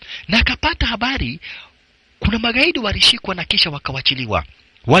mtoto. Na akapata habari kuna magaidi walishikwa na kisha wakawachiliwa.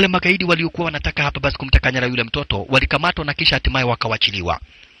 Wale magaidi waliokuwa wanataka hapa basi kumteka nyara yule mtoto walikamatwa na kisha hatimaye wakawachiliwa.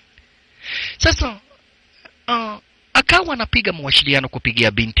 Sasa akawa anapiga mawasiliano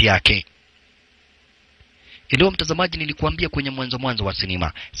kupigia binti yake. Ndio mtazamaji nilikuambia kwenye mwanzo wa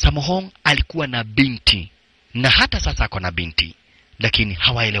sinema. Samohong alikuwa na binti na hata sasa ako na binti lakini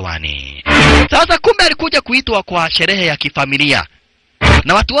hawaelewani. Sasa kumbe alikuja kuitwa kwa sherehe ya kifamilia.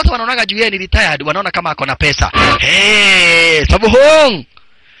 Na watu wote wanaonaga juu yeye ni retired, wanaona kama ako na pesa. Samohong.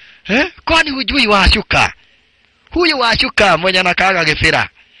 Kwani hujui Washuka? Huyu Washuka mwenye anakaaga Gefira.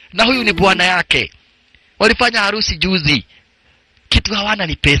 Na huyu ni bwana yake. Walifanya harusi juzi. Kitu hawana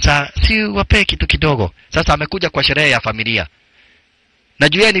ni pesa. Si wape kitu kidogo. Sasa amekuja kwa sherehe ya familia. Na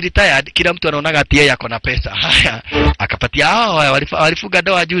juu yeye ni retired, kila mtu anaonaga ati yeye ako na pesa. Haya, akapatia walifuga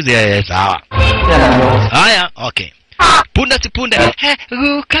ndoa juzi. Sawa. Haya, okay. Punda si punde.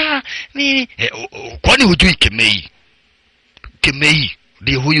 Ruka mimi. Kwani hujui Kemei? Kemei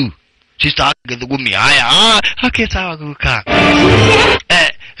ndio huyu. Sister Gedhugumi. Haya, okay sawa Ruka.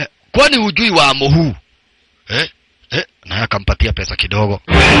 Kwani hujui wa Mohu? Na akampatia pesa kidogo.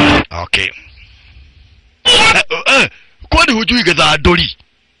 Okay. Kwani hujui Gedhadori?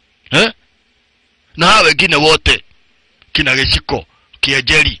 Na hawa wengine wote kina Geshiko,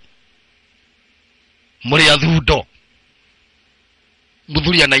 Kiejeri, Muria Thudo,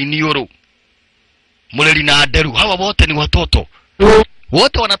 Muthuria na Inioro, Mureri na Aderu, hawa wote ni watoto.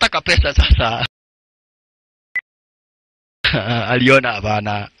 Wote wanataka pesa sasa. Aliona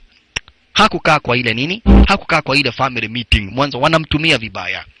bana. Hakukaa kwa ile nini? Hakukaa kwa ile family meeting. Mwanzo wanamtumia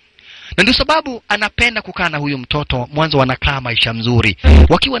vibaya. Na ndio sababu anapenda kukaa na huyu mtoto. Mwanzo wanakaa maisha mzuri.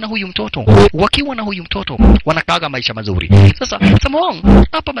 Wakiwa na huyu mtoto wanakaaga maisha mazuri. Sasa Samohong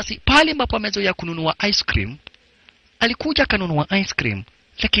hapa basi pale ambapo amezoea kununua ice cream, alikuja kanunua ice cream,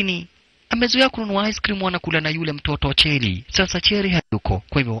 lakini amezoea kununua ice cream wanakula na yule mtoto Cheri. Sasa Cheri hayuko.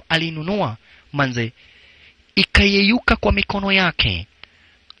 Kwa hivyo alinunua manze ikayeyuka kwa mikono yake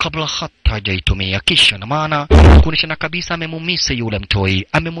kabla hata hataja itumia kisha na maana kuoneshana kabisa amemumisi yule mtoi,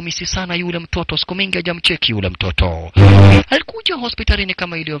 amemumisi sana yule mtoto, siku mingi hajamcheki yule mtoto. Alikuja hospitalini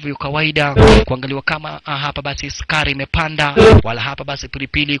kama ilivyo kawaida kuangaliwa kama hapa basi sukari imepanda wala hapa basi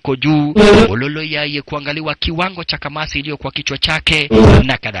pilipili iko juu, ololo yeye kuangaliwa kiwango cha kamasi iliyo kwa kichwa chake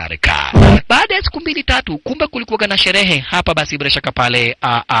na kadhalika. Baada ya siku 2-3 kumbe kulikuwa na sherehe hapa basi bila shaka pale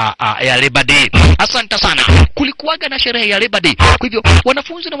ya Labor Day. Asante sana. Kulikuwa na sherehe ya Labor Day. Kwa hivyo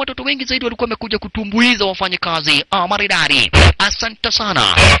wanafunzi na watoto wengi zaidi walikuwa wamekuja kutumbuiza wafanyakazi maridadi. Asante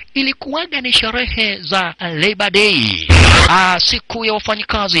sana. Ilikuwa ni sherehe za Labor Day. Siku ya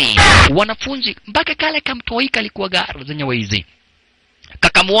wafanyakazi. Wanafunzi mpaka kale kamtoika alikuwa gari zenye wizi.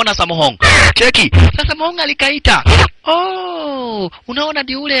 Kakamuona Samohong. Cheki. Sasa Samohong alikaita. Oh, unaona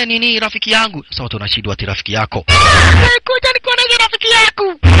ndio ule nini rafiki yangu. Sasa watu wanashindwa ati rafiki yako. Kuja nikuone rafiki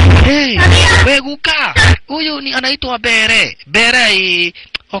yako. Hey, weguka. Huyu ni anaitwa Bere. Bere.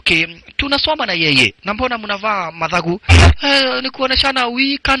 Okay, tunasoma na yeye. Na mbona mnavaa madhagu? Ni kuoneshana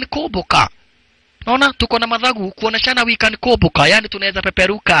we can koboka. Naona tuko na madhagu kuoneshana we can koboka, yani tunaweza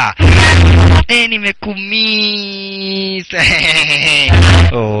peperuka. Nimekumisa.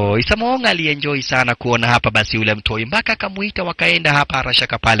 Samohong alienjoy sana kuona hapa basi yule mtoi mpaka akamuita wakaenda hapa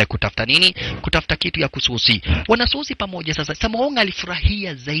harashaka pale kutafuta nini? Kutafuta kitu ya kususi. Wanasusi pamoja sasa. Samohong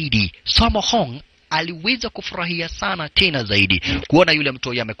alifurahia zaidi. Samohong aliweza kufurahia sana tena zaidi kuona yule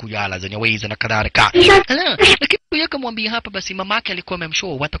mtoi amekujala zenye wezi na kadhalika. Lakini yeye akamwambia hapa basi mamake alikuwa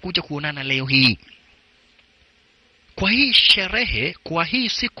amemshow watakuja kuonana leo hii. Kwa hii sherehe, kwa hii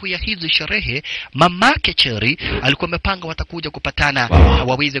siku ya hizi sherehe, mamake Cherry alikuwa amepanga watakuja kupatana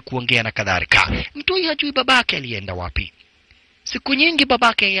waweze kuongea na kadhalika. Mtoi hajui babake alienda wapi. Siku nyingi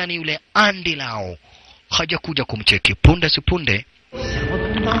babake yani yule Andy Lao hajakuja kumcheki. Punde si punde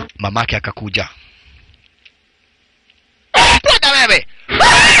mamake akakuja. Bwana wewe.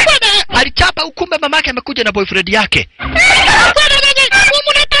 Alichapa ukumbe mamake amekuja na boyfriend yake.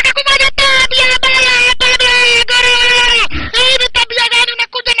 Unataka kufanya tabia mbaya tabia gani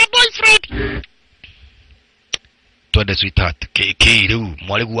unakuja na boyfriend? Twende sweetheart. Kiru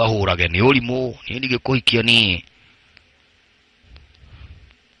mwalimu wahurage ni ulimo ndige kuhikia ni.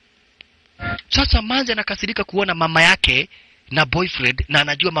 Sasa manze anakasirika kuona mama yake na boyfriend na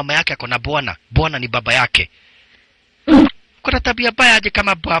anajua mama yake ako na bwana. Bwana ni baba yake. Kuna tabia mbaya aje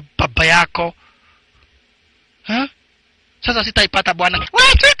kama baba yako? Sasa sitaipata bwana.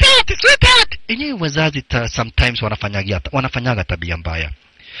 Sweetheart. Yenyewe wazazi sometimes wanafanyaga tabia mbaya.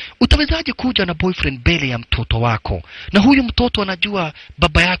 Utawezaje kuja na boyfriend mbele ya mtoto wako? Na huyu mtoto anajua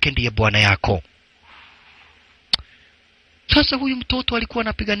baba yake ndiye bwana yako. Sasa huyu mtoto alikuwa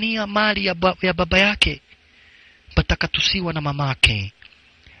anapigania mali ya baba yake. Batakatusiwa na mamake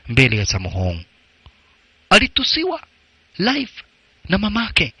mbele ya Samohong. Alitusiwa live na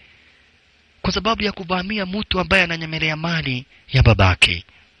mamake kwa sababu ya kuvamia mtu ambaye ananyemelea mali ya babake.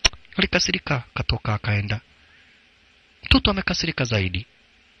 Alikasirika katoka akaenda. Mtoto amekasirika zaidi.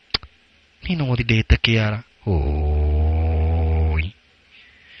 Nino wadideta kiara.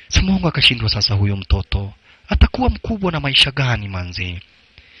 Samohong akashindwa sasa huyo mtoto atakuwa mkubwa na maisha gani manzi.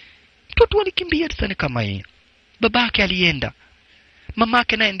 Mtoto alikimbia sana kama hii. Babake alienda.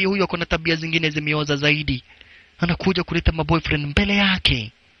 Mamake naye ndiye huyo akona tabia zingine zimeoza zaidi. Anakuja kuleta maboyfriend mbele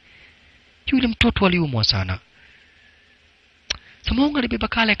yake. Yule mtoto aliumwa sana. Samohong alibeba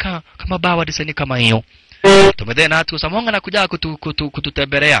kale kama bawa disani kama hiyo. Tumedena hatu Samohong anakuja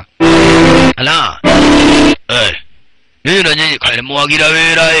kututembelea. Ala. Nina nyinyi kale mwagira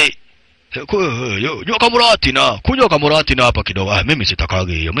wera kunywa kamuratina hapa kidogo. Mimi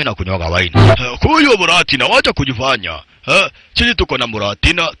sitakage hiyo. Mimi nakunywa waini. Kunywa muratina wacha kujifanya. Sisi tuko na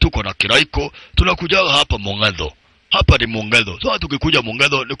muratina, tuko na kiraiko, tunakuja hapa Mongadho. Hapa ni Mongadho. Sasa tukikuja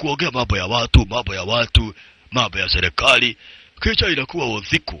Mongadho ni kuongea mambo ya watu, mambo ya serikali. Kisha inakuwa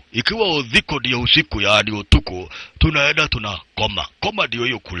udhiku. Ikiwa udhiku ndio usiku yaani utuko, tunaenda tunakoma. Koma ndio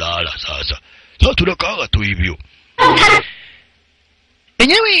hiyo kulala sasa. Sasa tunakaa tu hivyo.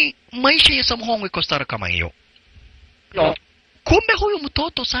 Enyewe maisha ya Samohong iko stara kama hiyo. Kumbe huyu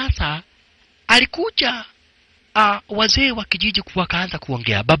mtoto sasa alikuja wazee wa kijiji wakaanza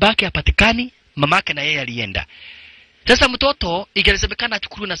kuongea. Babake hapatikani, mamake na yeye alienda. Sasa mtoto ingelisemekana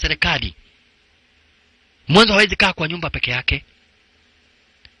achukuliwe na serikali. Mwanzo hawezi kaa kwa nyumba peke yake.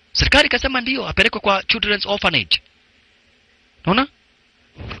 Serikali ikasema ndio apelekwe kwa children's orphanage. Unaona?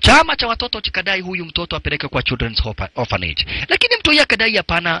 Chama cha watoto chikadai huyu mtoto apelekwe kwa children's orphanage. Lakini mtu yeye akadai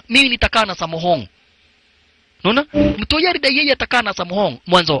hapana, mimi nitakaa na Samohong. Unaona? Mtu yeye alidai yeye atakaa na Samohong.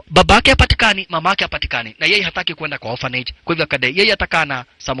 Mwanzo babake hapatikani, mamake hapatikani na yeye hataki kwenda kwa orphanage. Kwa hivyo akadai yeye atakaa na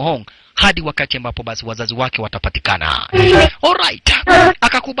Samohong hadi wakati ambapo basi wazazi wake watapatikana. Alright.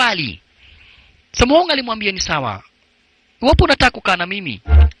 Akakubali. Samwong alimwambia ni sawa. Iwapo unataka kukaa na mimi,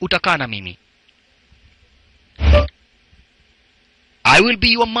 utakaa na mimi. I will be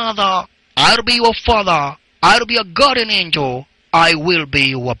your mother. I'll be your father. I'll be a guardian angel. I will be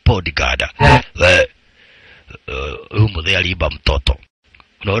your bodyguard. Mzee aliiba mtoto.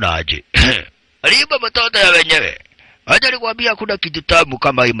 Unaona aje? Aliiba mtoto ya wenyewe. Acha nikwambia kuna kitu tamu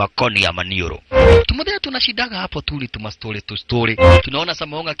kama hii makoni ya manioro. Tumodea tunashidaga hapo tuli tumastori tu story. Tunaona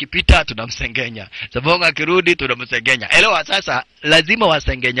Samwong akipita tunamsengenya. Samwong akirudi tunamsengenya. Elewa sasa lazima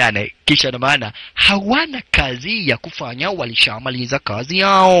wasengenyane. Kisha na maana hawana kazi ya kufanya, walishamaliza kazi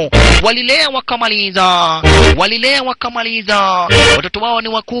yao. Walilea wakamaliza. Watoto wao ni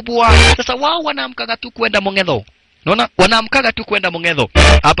wakubwa. Sasa wao wanaamkaga tu kwenda Mongedho. Unaona? Wanaamkaga tu kwenda Mongedho.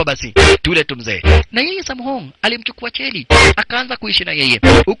 Hapa basi tule tumzee. Na yeye Samwong alimchukua Cheli, akaanza kuishi na yeye.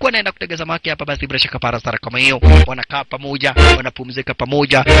 Huko anaenda kutega samaki hapa basi bila shaka para sara kama hiyo. Wanakaa pamoja, wanapumzika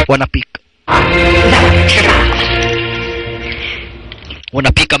pamoja,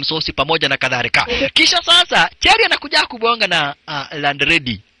 wanapika msosi pamoja na kadhalika. Kisha sasa Cheli anakuja kubonga na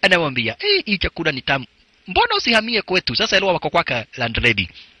landlady. Anamwambia, hii chakula ni tamu. Mbona usihamie kwetu?" Sasa elewa wako kwaka landlady.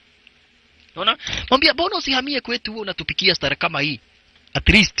 Unaona? Mwambia, "Mbona usihamie kwetu wewe unatupikia stara kama hii? At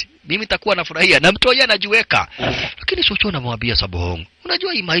least mimi nitakuwa nafurahia." Na mtu yeye anajiweka. Lakini Shosho namwambia Samwong,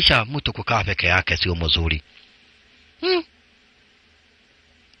 "Unajua hii maisha mtu kukaa peke yake sio mzuri.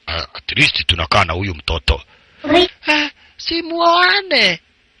 At least tunakaa na huyu mtoto." Si muone.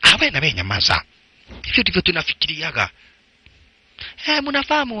 Awe na wewe nyamaza. Hivyo ndivyo tunafikiriaga.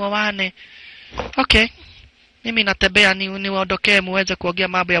 Mnafahamu wawane. Okay. Mimi natembea niwaondokee muweze kuongea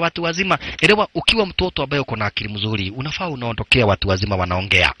mambo ya watu wazima. Elewa ukiwa mtoto ambaye uko na akili mzuri, unafaa unaondokea watu wazima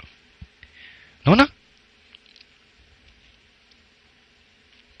wanaongea. Unaona?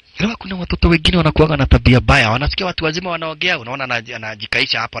 Elewa kuna watoto wengine wanakuwa na tabia baya. Wanasikia watu wazima wanaongea, unaona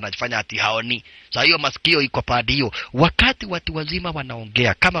anajikaisha hapa anajifanya ati haoni. Sasa hiyo masikio iko padi hiyo. Wakati watu wazima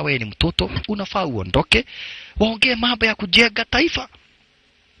wanaongea, kama wewe ni mtoto, unafaa uondoke. Waongee mambo ya kujenga taifa.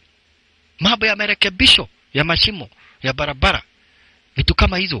 Mambo ya marekebisho ya mashimo ya barabara, vitu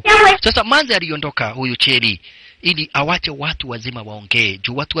kama hizo. Sasa manzi aliondoka huyu Cheli ili awache watu wazima waongee.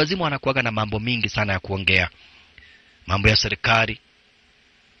 Juu watu wazima wanakuaga na mambo mingi sana ya kuongea. Mambo ya serikali.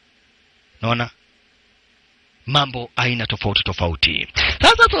 Naona? Mambo aina tofauti.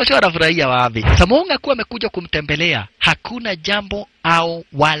 Sasa Shosho anafurahia wapi? Samwong akuwa amekuja kumtembelea. Hakuna jambo au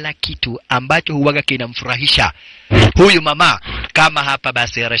wala kitu ambacho huwaga kinamfurahisha huyu mama kama hapa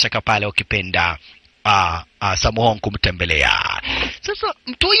basi Rashaka pale ukipenda Samwong kumtembelea. Sasa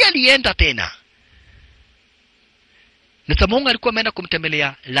mtoi alienda tena. Na Samwong alikuwa ameenda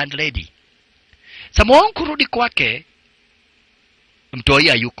kumtembelea landlady. Samwong kurudi kwake, mtoi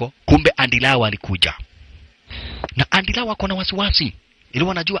hayuko, kumbe Andilawa alikuja. Na Andilawa ako na wasiwasi. Ili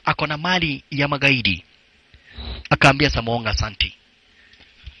wanajua ako na mali ya magaidi. Akaambia Samwong, "Asante.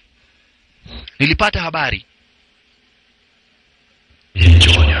 Nilipata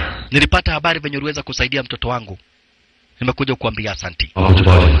habari venye uliweza kusaidia mtoto wangu. Nimekuja kukuambia asante."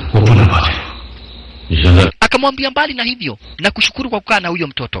 Akamwambia mbali na hivyo, na kushukuru kwa kukaa na huyo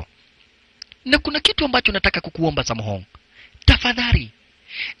mtoto. Na kuna kitu ambacho nataka kukuomba Samwong. Tafadhali,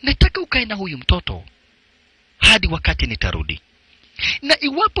 nataka ukae na huyu mtoto hadi wakati nitarudi. Na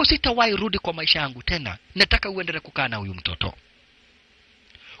iwapo sitawahi rudi kwa maisha yangu tena, nataka uendelee kukaa na huyu mtoto.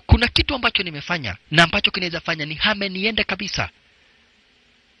 Kuna kitu ambacho nimefanya na ambacho kinaweza fanya nihame niende kabisa.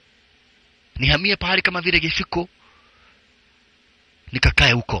 Nihamie pahali kama vile Gifiko.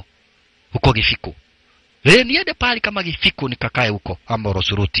 Nikakae huko Gifiko. Niende pahali kama Gifiko nikakae huko ama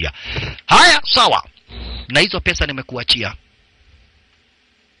Rosurutia. Haya, sawa. Na hizo pesa nimekuachia.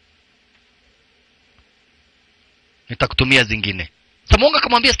 Nitakutumia zingine. Samwong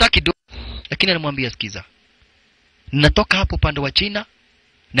akamwambia sitaki do. Lakini alimwambia sikiza. Ninatoka hapo pande wa China,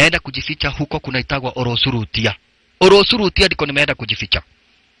 naenda kujificha huko kunaitagwa Orosurutia. Orosurutia ndiko nimeenda kujificha.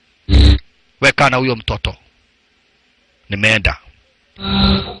 Weka na huyo mtoto. Nimeenda.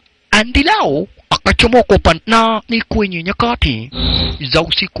 Andilao akachomoka na ni kwenye nyakati za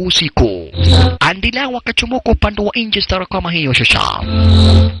usiku. Andilao akachomoka upande wa nje stara kama hiyo shasha.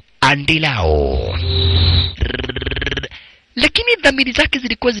 Andilao. Lakini dhamiri zake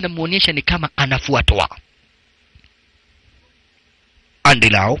zilikuwa zinamuonyesha ni kama anafuatwa.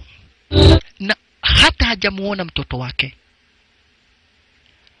 Andilao. Na hata hajamuona mtoto wake.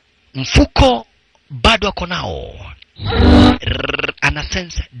 Mfuko bado ako nao. Ana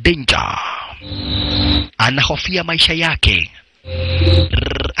sense danger. Anahofia maisha yake.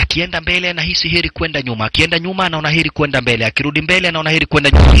 Akienda mbele anahisi heri kwenda nyuma. Akienda nyuma anaona heri kwenda mbele. Akirudi mbele anaona heri kwenda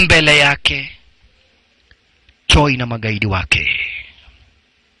nyuma. Mbele yake Choi na magaidi wake.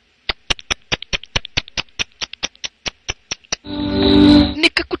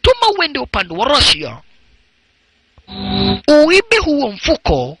 wa Russia, uibe huo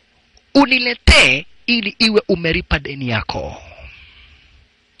mfuko uniletee ili iwe umeripa deni yako.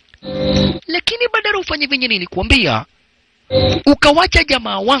 Lakini badala ufanye venye nilikuambia, ukawacha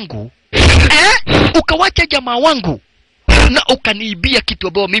jamaa wangu, ukawacha jamaa wangu na ukaniibia kitu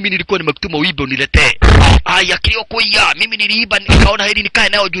ambao mimi nilikuwa nimekutuma uibe uniletee. Aya Kioko ya, mimi niliiba nikaona heri nikae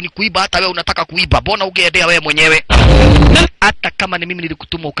nayo juu ni kuiba, hata wewe unataka kuiba. Mbona ungeendea wewe mwenyewe? Hata kama ni mimi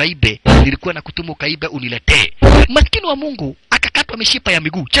nilikutuma ukaibe, nilikuwa nakutuma ukaibe uniletee. Maskini wa Mungu akakatwa mishipa ya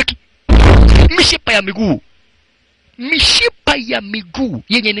miguu. Cheki. Mishipa ya miguu. Mishipa ya miguu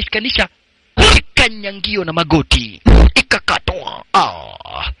yenye inashikanisha kanyangio na magoti. Ikakatwa.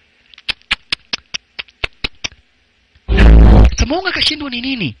 Samonga akashindwa ni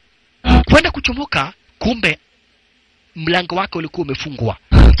nini? Kwenda kuchomoka, kumbe mlango wake ulikuwa umefungwa.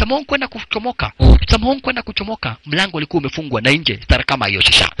 Samonga kwenda kuchomoka, mlango ulikuwa umefungwa na nje stara kama hiyo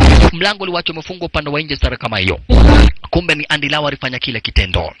shisha. Mlango uliwachwa umefungwa upande wa nje stara kama hiyo. Kumbe ni Andy Lau alifanya kile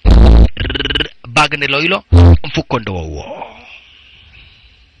kitendo. Bag ni hilo, mfuko ndo huo.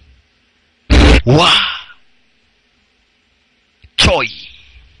 Choi.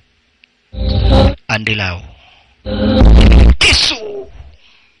 Andy Lau. Kisu.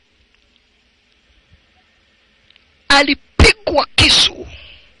 Alipigwa kisu.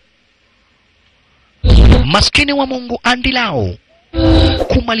 Maskini wa Mungu Andy Lau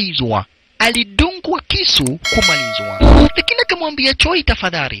kumalizwa. Alidungwa kisu kumalizwa. Lakini akamwambia Choi,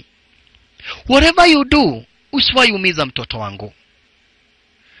 tafadhali, whatever you do, usiwaiumiza mtoto wangu.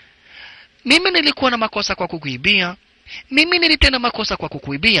 Mimi nilikuwa na makosa kwa kukuibia. Mimi nilitenda makosa kwa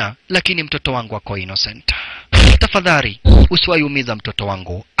kukuibia, lakini mtoto wangu ako innocent. Tafadhali, usiwaiumiza mtoto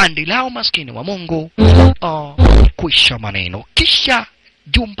wangu. Andy Lau maskini wa Mungu. Kuisha maneno. Kisha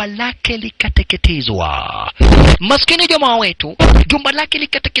jumba lake likateketezwa. Maskini jamaa wetu, jumba lake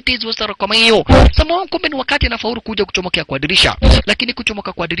likateketezwa sara kama hiyo. Samoa kumbe ni wakati anafaulu kuja kuchomokea kwa dirisha. Lakini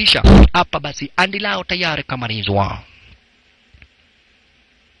kuchomoka kwa dirisha, hapa basi Andy Lau tayari kamarizwa.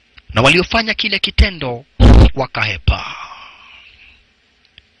 Na waliofanya kile kitendo wakahepa.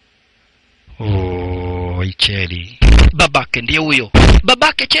 Cheli. Babake ndiye huyo.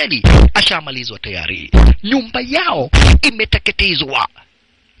 Babake Cheli ashamalizwa tayari. Nyumba yao imeteketezwa.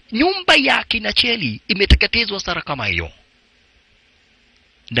 Nyumba ya kina Cheli imeteketezwa sara kama hiyo.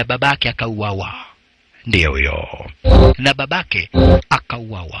 Na babake akauawa. Ndiye huyo. Na babake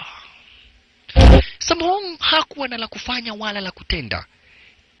akauawa. Samhong hakuwa na la kufanya wala la kutenda,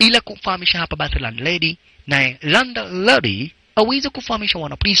 ila kufahamisha hapa basi landlady, naye landlady aweze kufahamisha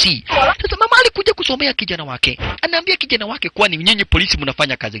wanapolisi. Sasa mama alikuja kusomea kijana wake. Anaambia kijana wake, kwani nyinyi polisi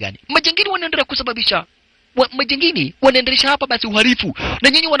mnafanya kazi gani? Majangili wanaendelea kusababisha majangili wanaendelea hapa basi uhalifu, na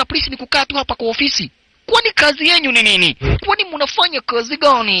nyinyi wanapolisi ni kukaa tu hapa kwa ofisi. Kwani kazi yenu ni nini? Kwani mnafanya kazi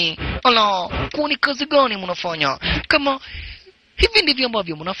gani? Kwani kazi gani mnafanya? Kama hivi ndivyo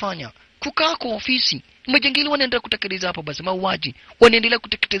ambavyo mnafanya, kukaa kwa ofisi. Majangili wanaendelea kutekeleza hapa basi mauaji, wanaendelea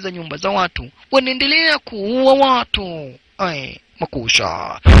kuteketeza nyumba za watu, wanaendelea kuua watu.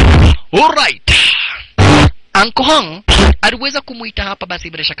 Makusha. Alright. Uncle Hong aliweza kumuita hapa basi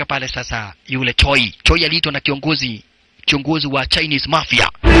bila shaka pale sasa yule Choi. Choi aliitwa na kiongozi wa Chinese Mafia.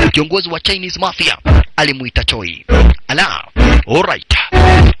 Kiongozi wa Chinese Mafia alimuita Choi. Alright.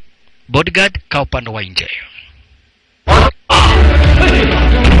 Bodyguard ka upande wa nje.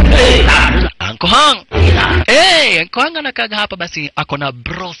 Uncle Hong. Uncle Hong anakaga hapa basi akona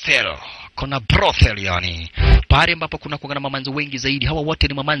brothel. Kuna brothel yani. Pale ambapo kuna kuangana mamanzi wengi zaidi. Hawa wote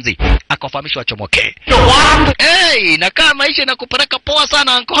ni mamanzi. Akawafahamisha wachomoke. Na kama maisha inakupeleka poa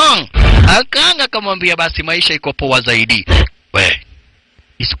sana Uncle Hong. Uncle Hong akamwambia basi maisha iko poa zaidi.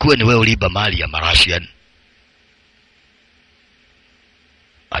 Isikuwe ni wewe uliba mali ya Marasian.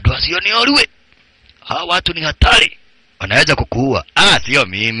 Adwa sio ni oriwe. Hawa watu ni hatari. Wanaweza kukuua. Sio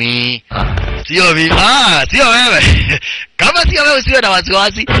mimi. Sio mimi. Sio wewe. Kama sio wewe usiwe na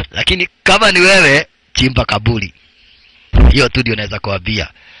wasiwasi, lakini kama ni wewe chimba kaburi. Hiyo tu ndio naweza kuambia.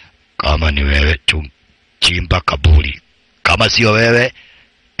 Kama ni wewe chimba kaburi. Kama sio wewe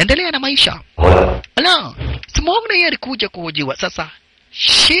endelea na maisha. Samohong na yeye alikuja kuhojiwa. Sasa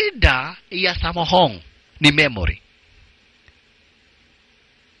shida ya Samohong ni memory.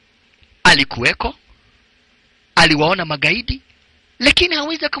 Alikuweko, aliwaona magaidi, lakini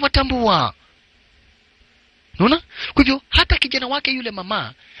hawezi kuwatambua. Unaona? Kwa hivyo hata kijana wake yule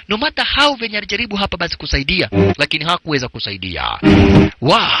mama, no matter how venye alijaribu hapa basi kusaidia, lakini hakuweza kusaidia.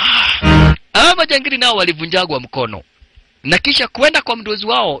 Majangili nao walivunjagwa mkono. Na kisha kwenda kwa mdozi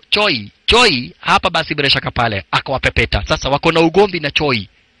wao Choi hapa basi bila shaka pale akawapepeta. Sasa wako na ugomvi na Choi.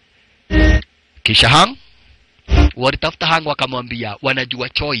 Kisha Hang walitafuta Hang wakamwambia wanajua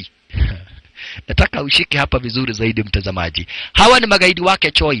Choi Nataka ushike hapa vizuri zaidi mtazamaji. Hawa ni magaidi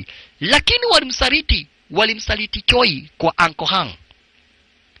wake Choi, lakini walimsaliti Choi kwa Uncle Hang.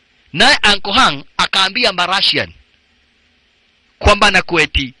 Naye Uncle Hang akaambia Marasian kwamba na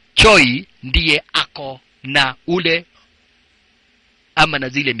kweti Choi ndiye ako na ule ama na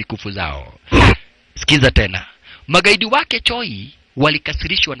zile mikufu zao. Sikiza tena. Magaidi wake Choi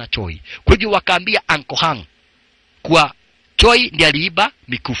walikasirishwa na Choi. Kwa hivyo wakaambia Uncle Hang kwa Choi ndiye aliiba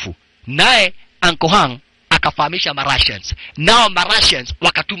mikufu. Naye Uncle Hang akafahamisha Marasians. Nao Marasians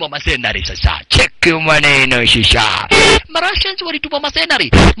wakatuma masenari sasa. Check maneno shisha. Marasians walituma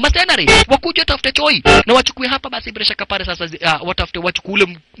masenari wakuja tafute Choi na wachukue hapa basi bila shaka pale sasa watafute wachukue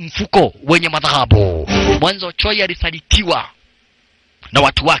ule mfuko wenye madhahabu. Mwanzo Choi alisalitiwa na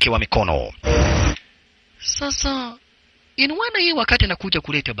watu wake wa mikono. Sasa inwana hii wakati anakuja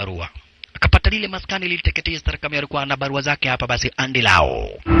kuleta barua. Akapata lile maskani liliteketea Starakami alikuwa na barua zake hapa basi andilao.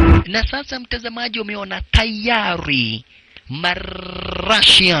 Na sasa mtazamaji umeona tayari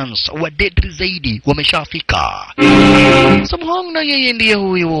Marasians wa dedri zaidi wameshafika. Samhong na yeye ndiye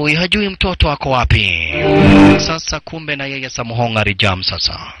huyo, hajui mtoto wako wapi. Sasa kumbe na yeye Samhong alijam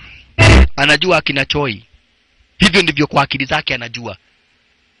sasa. Anajua akina Choi. Hivyo ndivyo kwa akili zake anajua.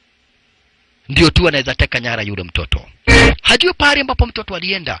 Ndio tu anaweza teka nyara yule mtoto. Hajui pale ambapo mtoto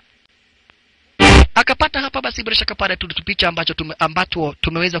alienda. Akapata hapa basi bila shaka pale tulipicha ambacho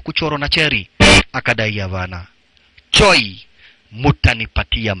tumeweza kuchoro na Cherry. Akadai Havana, Choi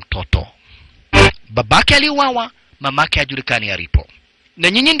mutanipatia mtoto. Babake aliuawa, mamake hajulikani alipo.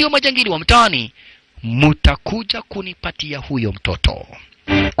 Na nyinyi ndio majangili wa mtaani, mutakuja kunipatia huyo mtoto.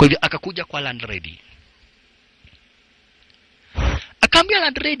 Kwa hivyo akakuja kwa landlady. Akaambia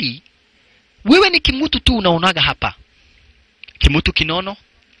landlady, wewe ni kimutu tu unaonaga hapa. Kimutu kinono,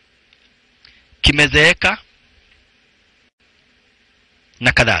 kimezeeka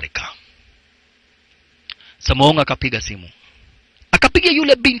na kadhalika. Samhong akapiga simu. Akapiga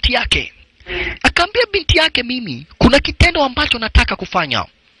yule binti yake. Akaambia binti yake, mimi kuna kitendo ambacho nataka kufanya.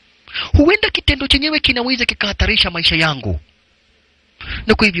 Huenda kitendo chenyewe kinaweza kikahatarisha maisha yangu.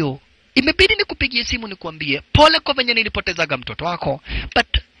 Na kwa hivyo imebidi nikupigie simu nikwambie pole kwa venye nilipotezaga mtoto wako,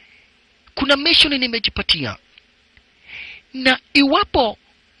 but kuna mission nimejipatia. Na iwapo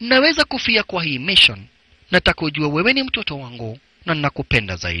naweza kufia kwa hii mission, nataka ujue wewe ni mtoto wangu na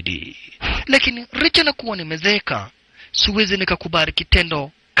nakupenda zaidi. Lakini richa na kuwa nimezeeka, siwezi nikakubali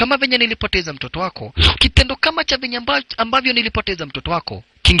kitendo kama venye nilipoteza mtoto wako. Kitendo kama cha venye ambavyo nilipoteza mtoto wako,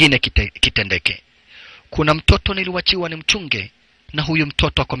 kingine kitendeke. Kuna mtoto niliwachiwa ni mchunge, na huyo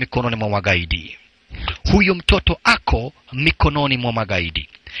mtoto ako mikononi mwa magaidi. Huyo mtoto ako mikononi mwa magaidi.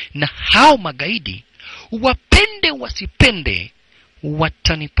 Na hao magaidi, wapende wasipende,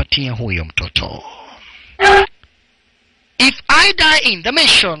 watanipatia huyo mtoto. If I die in the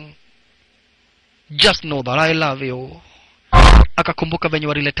mission, just know that I love you. Akakumbuka venye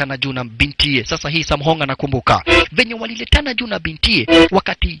waliletana juu na bintiye. Sasa hii Samhong anakumbuka venye waliletana juu na bintiye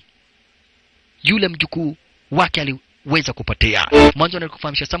wakati yule mjukuu wake aliweza kupotea. Mwanzo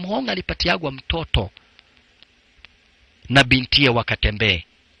nilikufahamisha Samhong alipatiagwa mtoto na bintiye wakatembee,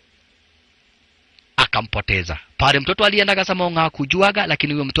 akampoteza. Pale mtoto aliendaga Samhong hakujuaga,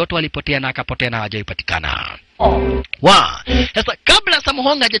 lakini huyo mtoto alipotea na akapotea na hajaipatikana. Sasa kabla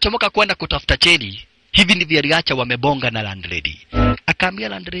Samhong hajachomoka kwenda kutafuta Cherry, hivi ndivyo aliacha wamebonga na landlady. Akaambia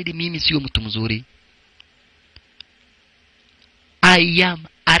landlady, mimi sio mtu mzuri. I am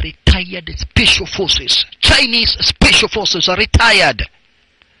a retired special forces. Chinese special forces are retired.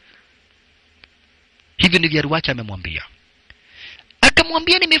 Hivi ndivyo aliacha amemwambia.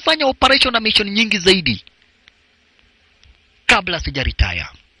 Akamwambia nimefanya operation na mission nyingi zaidi kabla sijaretire.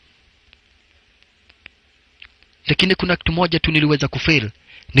 Lakini kuna kitu moja tu niliweza kufail.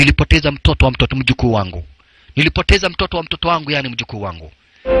 Nilipoteza mtoto wa mjukuu wangu. Nilipoteza mtoto wa mtoto wangu, yani mjukuu wangu.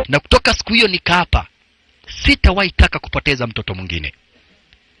 Na kutoka siku hiyo nikaapa sitawahi taka kupoteza mtoto mwingine.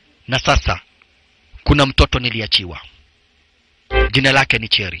 Na sasa kuna mtoto niliachiwa. Jina lake ni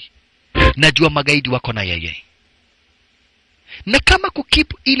Cherry. Najua magaidi wako na yeye. Na kama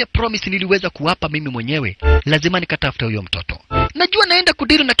kukeep ile promise niliweza kuwapa mimi mwenyewe, lazima nikatafuta huyo mtoto. Najua naenda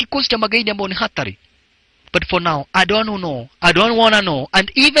kudili na kikosi cha magaidi ambao ni hatari. But for now, I don't know. I don't want to know. And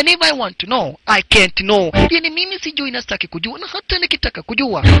even if I want to know, I can't know. Yani mimi sijui na sitaki kujua. Na hata nikitaka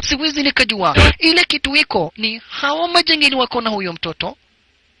kujua, siwezi nikajua. Ile kitu iko ni hawa majangili wako na huyo mtoto.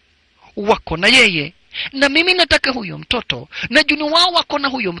 Wako na yeye. Na mimi nataka huyo mtoto. Na juni wao wako na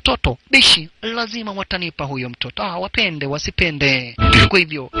huyo mtoto. Bishi, lazima watanipa huyo mtoto. Wapende, wasipende. Kwa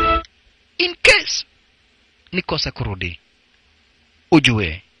hivyo, in case nikosa kurudi,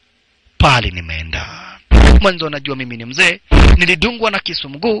 ujue pali nimeenda. Mwanzo najua mimi ni mzee, nilidungwa na kisu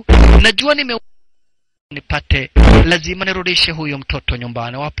mguu, najua nipate, lazima nirudishe huyo mtoto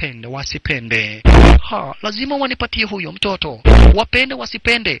nyumbani, wapende wasipende. Lazima wanipatie huyo mtoto, wapende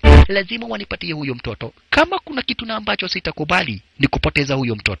wasipende, lazima wanipatie huyo mtoto. Kama kuna kitu na ambacho sitakubali ni kupoteza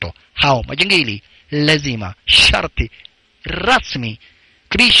huyo mtoto. Hao majangili lazima sharti rasmi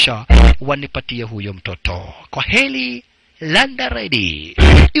kisha wanipatie huyo mtoto. Kwa heli landa ready.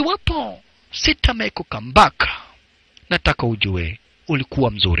 Iwapo sitameko comeback, nataka ujue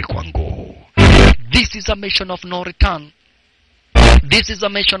ulikuwa mzuri kwangu. This is a mission of no return. This is a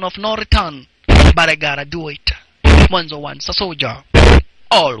mission of no return. But I gotta do it. Mwanzo once a soldier,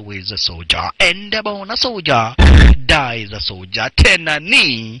 always a soldier. And born a soldier, dies a soldier. Tena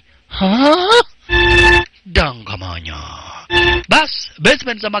ni dangamanya. Bas,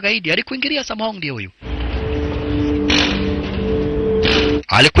 basement za magaidi. Alikuingilia Samhong ndio huyu.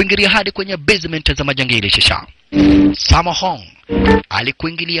 Alikuingilia hadi kwenye basement za majangili shisha. Samhong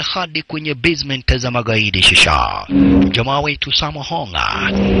alikuingilia hadi kwenye basement za magaidi shisha. Jamaa wetu Samhong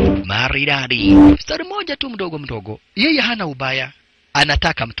maridadi. Stari moja tu mdogo. Yeye hana ubaya,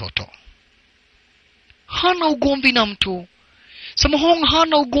 anataka mtoto. Hana ugomvi na mtu. Samhong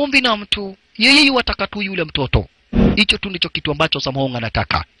hana ugomvi na mtu. Yeye wataka tu yule mtoto. Hicho tu ndicho kitu ambacho Samhong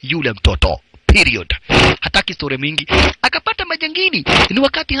anataka, yule mtoto. Period. Hataki story mingi. Akapata majangili. Ni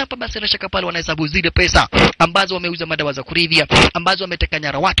wakati hapa basi na shaka pale wanahesabu zile pesa ambazo wameuza madawa za kulevya, ambazo wameteka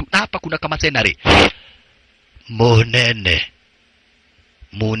nyara watu. Na hapa kuna kama senare. Monene.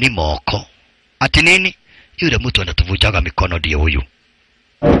 Muni moko. Ati nini? Yule mtu anatuvujaga mikono ndiye huyu.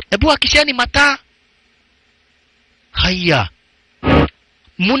 Ebu akishani mataa. Haya.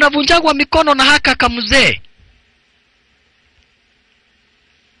 Munavunjagwa mikono na haka kamzee.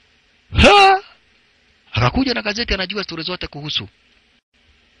 Akakuja na gazeti, anajua story zote kuhusu.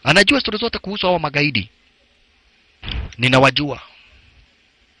 Anajua story zote kuhusu hao magaidi. Ninawajua.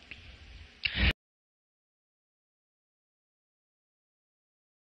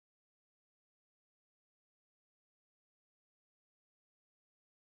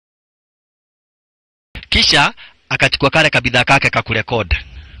 Kisha akachukua kale kabidhaa kake kakurekod.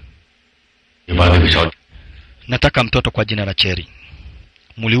 Nataka mtoto kwa jina la Cherry.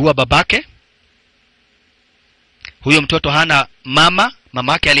 Muliua babake. Huyo mtoto hana mama,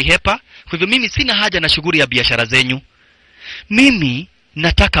 mamake alihepa. Kwa hivyo mimi sina haja na shughuli ya biashara zenyu. Mimi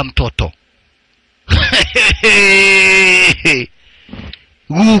nataka mtoto.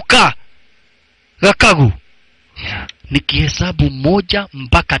 Guka. Gakagu. Nikihesabu 1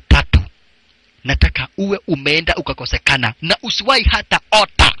 mpaka 3. Nataka uwe umeenda ukakosekana na usiwahi hata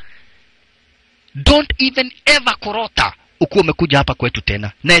ota. Don't even ever kurota ukiwa umekuja hapa kwetu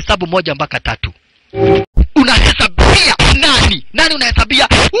tena. Na hesabu 1 mpaka 3. Unahesabia nani? Nani unahesabia?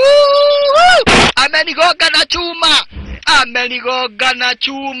 Amenigoga na chuma. Amenigoga na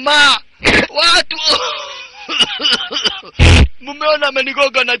chuma. Watu. Mumeona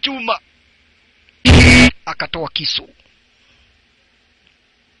amenigoga na chuma. Akatoa kisu.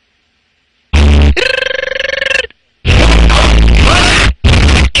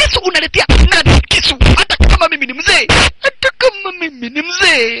 Kisu unaletea nani kisu? Hata kama mimi ni mzee. Hata kama mimi ni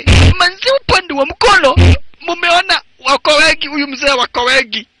mzee. Manzi upande wa mkono. Mumeona wako wengi, huyu mzee wako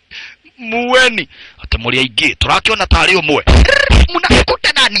wengi. Muweni. Hata mulia igi. Turakiona tari umwe.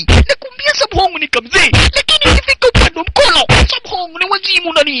 Munakuta nani? Nakumbia Samhong ni kamzee. Lakini ikifika upande wa mkono. Samhong ni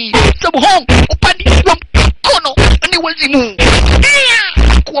wazimu nani? Samhong upande wa mkono ni wazimu.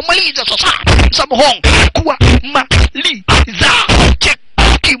 Kuwamaliza sasa. Samhong kuwamaliza.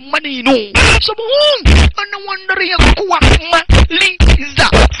 Cheki maneno. Samhong anawandaria kuwamaliza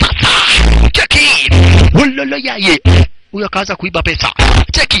sasa. Cheki. Walala yaye. Huyo akaanza kuiba pesa.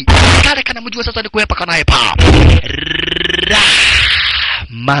 Cheki. Kale kana mjua sasa ni kuhepa kana hepa.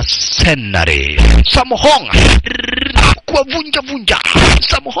 Masenare. Samhong kwa vunja.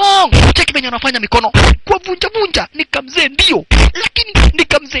 Samhong cheki venye anafanya mikono kwa vunja. Ni kamzee ndio, lakini ni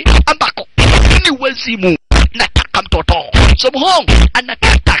kamzee ambako ni wazimu. Nataka mtoto. Samhong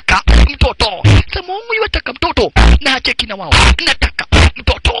anataka mtoto. Samhong yataka mtoto na cheki na wao. Nataka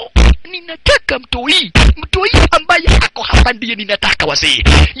mtoto. Ninataka mtoi. Mtoi ambaye ako hapa ndiye ninataka wazee.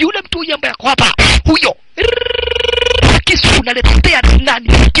 Yule mtoi ambaye ako hapa, huyo. Kisu unaletea nani?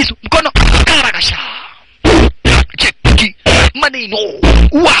 Kisu mkono karagasha. Cheki maneno.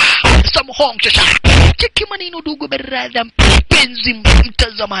 Samhong chasha. Cheki maneno dugu berada mpenzi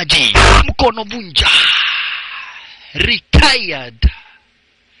mtazamaji. Mkono vunja. Retired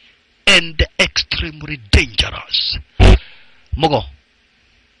and extremely dangerous. Mogo.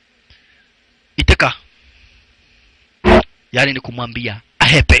 Iteka. Yani ni kumwambia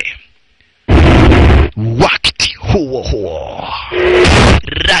ahepe. huo huo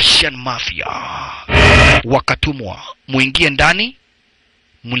Russian Mafia wakatumwa muingie ndani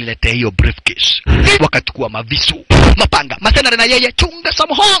mniletee hiyo briefcase. Wakachukua mavisu, mapanga, masenare na yeye chunga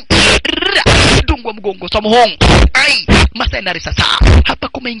Samhong. Dungwa mgongo Samhong. Ai, masenare sasa. Hapa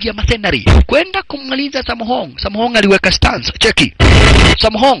kumeingia masenare kwenda kumaliza Samhong. Samhong aliweka stance. Cheki.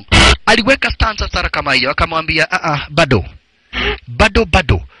 Samhong aliweka stance sasa kama hiyo, akamwambia bado.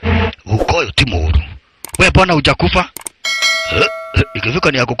 Uko Timur. Wewe bwana hujakufa?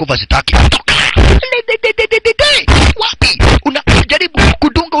 Ikifika ni ya kukufa sitaki. Wapi? Unajaribu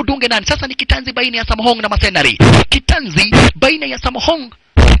kudunga udunge nani? Sasa ni kitanzi baina ya Samhong na masenari. Kitanzi baina ya Samhong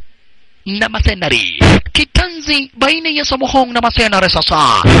na masenari. Kitanzi baina ya Samhong na masenari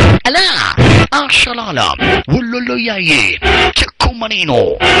sasa. Ala, ashalala. Ulolo yaye. Cheku manino.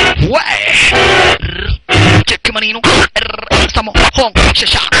 Wee. Cheku manino. Samhong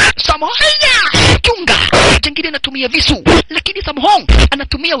shasha. Samhong chunga. Jengine anatumia visu, lakini Samhong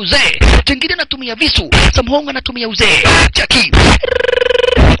anatumia uzee. Jengine anatumia visu, Samhong anatumia uzee. Chaki.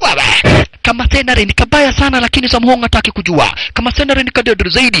 Wawe. Kama senare ni kabaya sana, lakini Samhong hataki kujua. Kama senare ni kadedri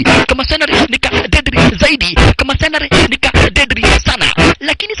zaidi. Kama senare ni kadedri zaidi. Kama senare ni kadedri sana,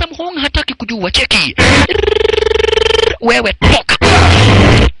 lakini Samhong hataki kujua. Cheki. Wewe toka.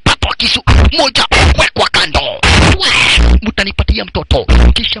 Patwa kisu moja wekwa kando. Mutanipatia mtoto.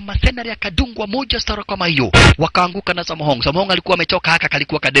 Kisha masenari akadungwa moja stara kama hiyo. Wakaanguka na Samhong. Samhong alikuwa amechoka haka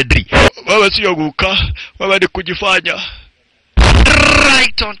kalikuwa kadedri. Wewe sio guka. Wewe ni kujifanya.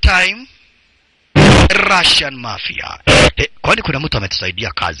 Right on time. Russian Mafia. Kwani kuna mtu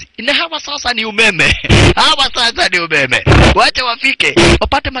ametusaidia kazi? Na hawa sasa ni umeme. Wacha wafike.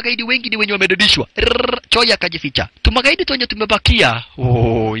 Wapate magaidi wengi ni wenye wamedodishwa. Choya akajificha. Tumagaidi tonye tumebakia.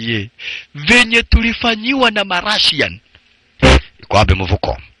 Oh ye. Venye tulifanyiwa na Marasian. Iko wapi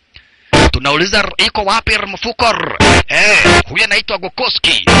mfuko? Tunauliza iko wapi mfuko? Huyu anaitwa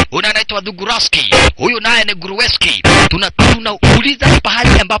Gokoski, huyu anaitwa Duguraski, huyu naye ni Grueski. Tunauliza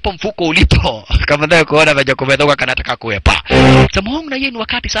pahali ambapo mfuko ulipo. Kama ndio kuona vaja kumetoka kanataka kuepa. Samhong na yeye ni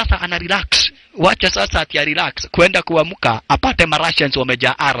wakati sasa ana relax. Wacha sasa ati relax kwenda kuamka apate Marasians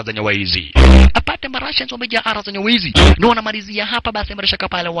wamejaa ara zenye waizi. Ndio wanamalizia hapa basi mrashaka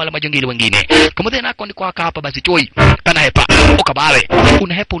pale wale majangili wengine. Kama tena nako ni kwa hapa basi choi. Kana hepa. Ukabawe.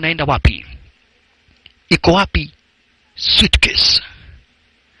 Unahepa unaenda wapi? Iko wapi? Suitcase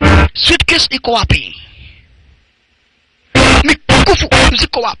iko wapi? Mikufu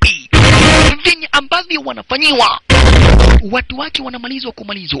ziko wapi? Vinyi ambavyo wanafanyiwa watu wake wanamalizwa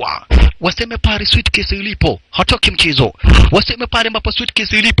kumalizwa. Waseme pale suitcase ilipo, hatoki mchezo. Waseme pale ambapo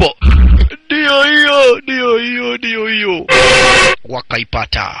suitcase ilipo. Ndio hiyo.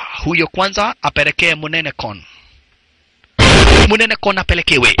 Wakaipata. Huyo kwanza apelekee Munenekon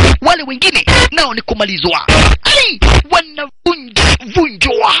apelekewe. Wale wengine nao ni kumalizwa. Ai,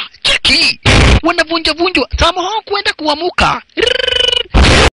 wanavunjwa. Cheki. Wanavunjwa. Samhong kwenda kuamuka.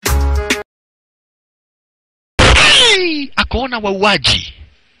 Ai, akaona wauaji.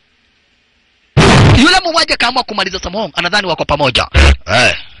 Yule muuaji akaamua kumaliza Samhong, anadhani wako pamoja.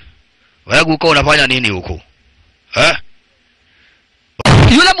 Wewe uko unafanya nini huko?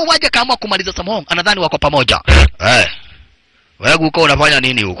 Yule muuaji akaamua kumaliza Samhong, anadhani wako pamoja. Wewe uko unafanya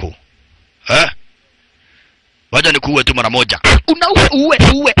nini huko? Wacha nikuue tu mara moja.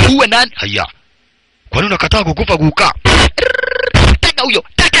 Uwe nani? Haya. Kwani unakataa kukufa guka? Taka huyo.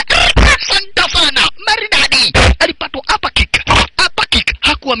 Santa sana. Maridadi. Alipatwa hapa kick.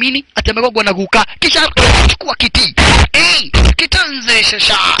 Hakuamini atemegogwa na guka. Kisha chukua kiti. Kitanze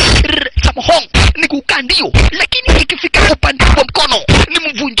shasha. Samhong ni guka ndio, lakini ikifika upande wa mkono ni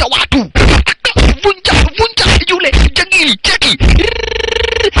mvunja watu. Vunja yule jangili. Cheki.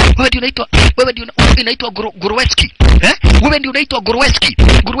 Wewe ndio unaitwa Grueski. Wewe ndio unaitwa Grueski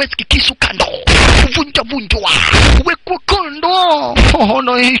kisu kando. Vunjwa. Wekwa kando.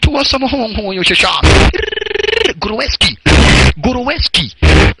 Naitwa Samhong huyo shasha. Grueski.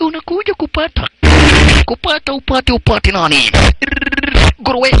 Unakuja kupata upate nani?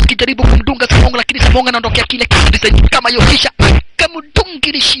 Grueski jaribu kumdunga Samhong, lakini Samhong anaondokea kile design kama hiyo, kisha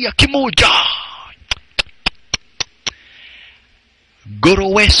kamdungirishia kimoja.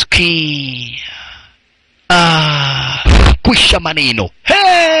 Grueski. Kwisha maneno.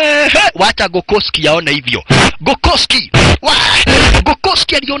 Wacha Gokoski yaona hivyo. Gokoski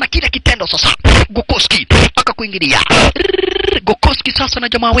aliona kile kitendo sasa. Gokoski akakuingilia. Gokoski sasa na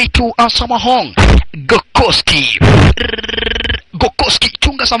jamaa wetu Samhong. Gokoski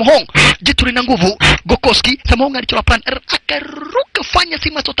chunga Samhong. Jitu lina nguvu. Gokoski Samhong alichora plan akaruka fanya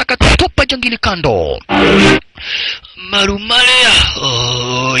sima sotaka tupa jangili kando. Marumalea.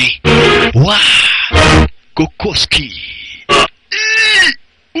 Oi. Gokoski.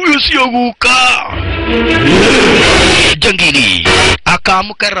 Huyo sio guka. Jangili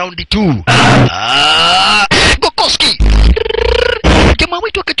akaamka round 2. Gokoski. Jamaa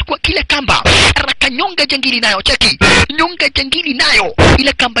wetu akachukua kile kamba, akanyonga jangili nayo. Cheki, nyonga jangili nayo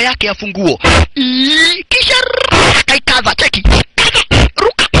ile kamba yake ya funguo. Kisha akaikaza. Cheki, kaza,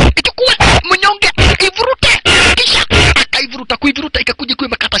 ruka, ichukue, mnyonge, ivurute. Kisha akaivuruta, kuivuruta ikakuja kuwa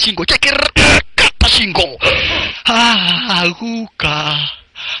imekata shingo. Cheki, kata shingo. Huka.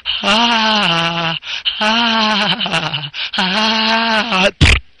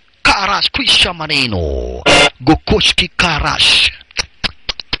 Karash kwisha maneno. Gokoski Karash.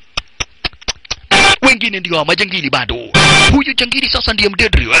 Wengine ndio majangili bado. Huyu jangili sasa ndiye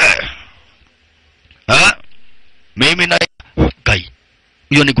mdedri. Mimi na Kai.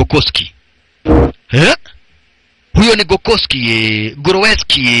 Huyo ni Gokoski. Huyo ni Gokoski,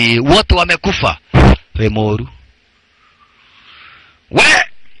 Goroweski, wote wamekufa. Moru.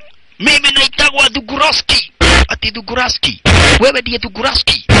 Mimi naitagwa Duguraski. Ati Duguraski. Wewe ndiye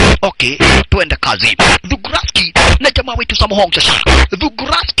Duguraski. Okay, tuende kazi. Duguraski na jamaa wetu Samohong sasa.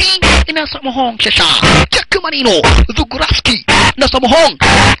 Duguraski na Samohong sasa. Cheki maneno. Duguraski na Samohong.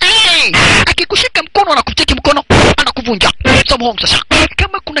 Akikushika mkono anakucheki mkono, anakuvunja. Samohong sasa.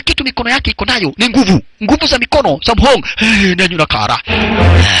 Kama kuna kitu mikono yake iko nayo ni nguvu. Nguvu za mikono Samohong. Nanyu na kara.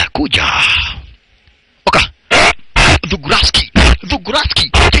 Kuja. Okay.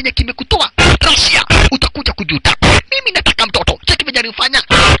 Duguraski chenye kimekutoa Russia utakuja kujuta. Mimi nataka mtoto. Cheki venye alifanya.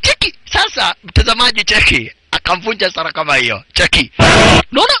 Cheki sasa mtazamaji, cheki akamvunja sara kama hiyo. Cheki,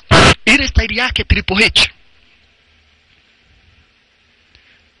 unaona ile style yake Triple H.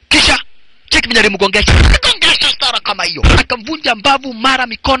 Kisha cheki venye alimgongesha sara kama hiyo, akamvunja mbavu mara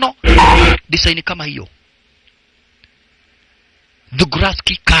mikono, design kama hiyo.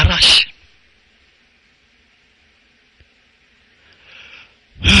 Duguraski Karash.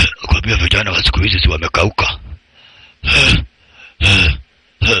 Kwa pia vijana wa siku hizi si wamekauka.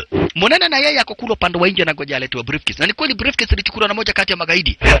 Monene na yeye ako kula pande wa nje na ngoja aletwe briefcase. Na ni kweli briefcase ilichukuliwa na moja kati ya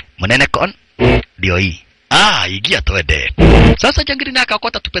magaidi. Monene kon ndio hii. Ingia twende. Sasa jangili na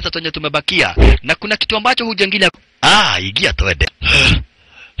akakota tu pesa zenye tumebakia. Na kuna kitu ambacho hujangili. Ingia twende.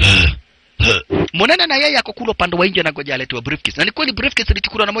 Monene na yeye ako kula pande wa nje na ngoja aletwe briefcase. Na ni kweli briefcase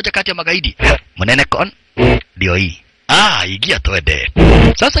ilichukuliwa na moja kati ya magaidi. Monene kon ndio hii. Ingia twende.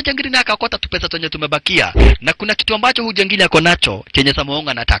 Sasa jangili na akakota tu pesa zenye tumebakia. Na kuna kitu ambacho hujangili ako nacho chenye Samohong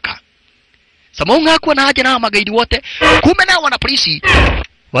anataka. Samohong hakuwa na haja na magaidi wote. Kumbe nao wana polisi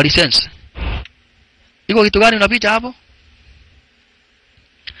walisense. Iko kitu gani unapicha hapo?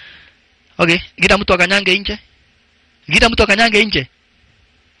 Okay, gita mtu akanyange nje. Gita mtu akanyange nje.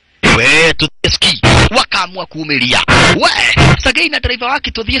 We Todieski wakaamua kuumilia. Sagei na driver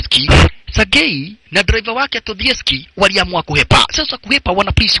wake Todieski. Sagei na driver wake Todieski waliamua kuhepa. Sasa kuhepa,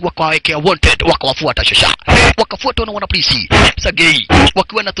 wana polisi wakawawekea wanted, wakawafuata shasha. Wakafuatwa na wana polisi. Sagei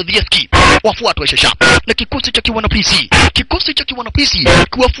wakiwa na Todieski wafuatwa shasha. Na kikosi cha kiwana polisi. Kikosi cha kiwana polisi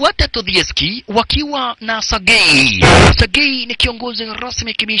kuwafuata Todieski wakiwa na Sagei. Sagei ni kiongozi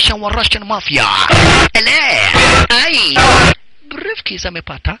rasmi kimisha wa Russian Mafia. Briefcase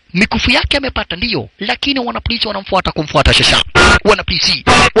amepata, mikufu yake amepata ndio, lakini wanapolisi wanamfuata kumfuata shasha. Wanapolisi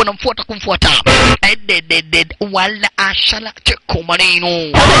wanamfuata kumfuata. Wala ashala cheko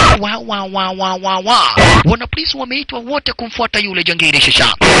maneno. Wanapolisi wameitwa wote kumfuata yule jangili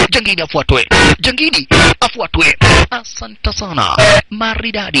shasha. Jangili afuatwe. Jangili afuatwe. Asante sana.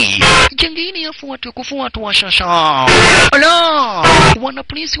 Maridadi. Jangili afuatwe kufuatwa shasha. Ala!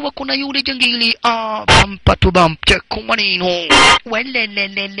 Wanapolisi wako na yule jangili. Bampa tu bamp cheko maneno.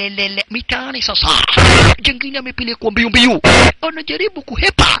 Welelelelelele mitaani sasa. Jangili amepelekwa mbio mbio. Anajaribu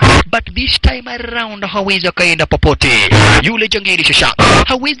kuhepa, but this time around hawezi akaenda popote. Yule jangili shasha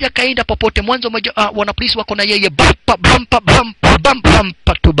hawezi akaenda popote. Mwanzo wanapolisi wako na yeye bampa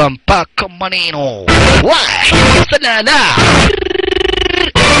tu bampa kama neno. Salala.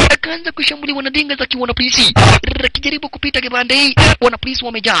 Akaanza kushambuliwa na dinga za kiwanapolisi. Kijaribu kupita kibande hii, wanapolisi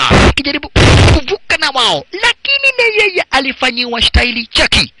wamejaa. Kijaribu kuvuka na wao, lakini na yeye alifanyiwa staili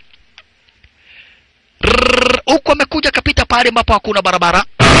chaki. Huko amekuja kapita pale ambapo hakuna barabara.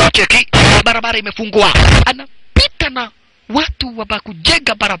 Cheki, barabara imefungwa. Anapita na watu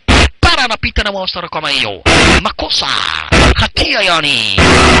wabakujenga barabara, anapita na wasara kama hiyo. Makosa, hatia yani.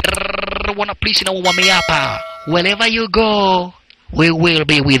 Wanapolisi na wameapa, wherever you go, we will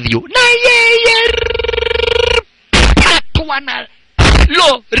be with you. Na yeye patuana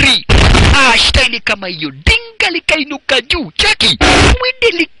lori. Staili kama hiyo. Dinga likainuka juu. Cheki,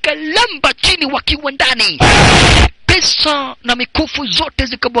 mwindi likalamba chini wakiwa ndani. pesa na mikufu zote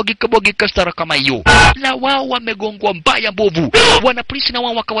zikabwagika stara kama hiyo, na wao wamegongwa mbaya mbovu. Wana polisi na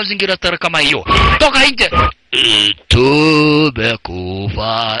wao wakawazingira stara kama hiyo. Toka nje!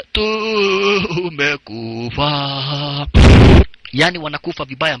 Tumekufa. Yani wanakufa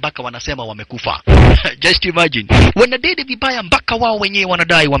vibaya mpaka wanasema wamekufa. Just imagine. Wanadede vibaya mpaka wao wenyewe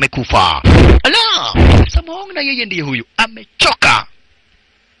wanadai wamekufa. Ala! Samahong na yeye ndiye huyu. Amechoka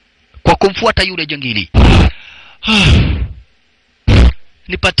kwa kumfuata yule jangili.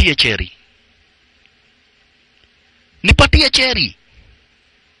 Nipatie cheri.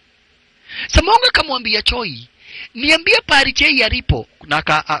 Samahong akamwambia Choi, niambie pari chei alipo, na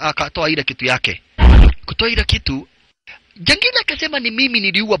akatoa ile kitu yake. Kutoa ile kitu, jangili akasema ni mimi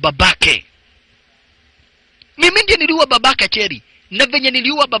niliua babake. Mimi ndiye niliua babake Cheri. Na venye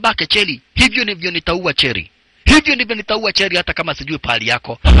niliua babake Cheri, hivyo ndivyo nitaua Cheri. Hata kama sijui pali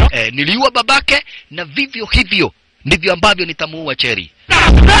yako. Niliua babake na vivyo hivyo ndivyo ambavyo nitamuua Cheri.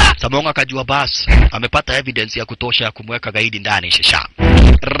 Samahong akajua basi amepata evidence ya kutosha ya kumweka gaidi ndani shisha.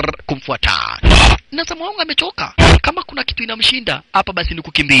 Kumfuata. Na Samahong amechoka. Kama kuna kitu inamshinda hapa basi ni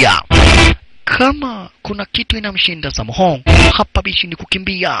kukimbia. Samahong hapa bishi ni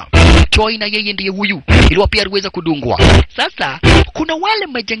kukimbia. Choi na yeye ndiye huyu iliwa pia aliweza kudungwa. Sasa kuna wale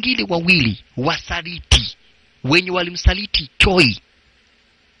majangili wawili wasaliti wenye walimsaliti Choi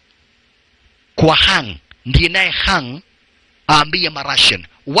kwa Hang, ndiye naye Hang aambie Marashan.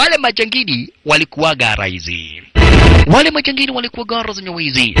 Wale majangili walikuwaga raizi.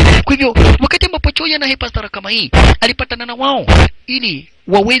 Kwa hivyo wakati ambapo Choi anahepa stara kama hii, alipatana na wao ili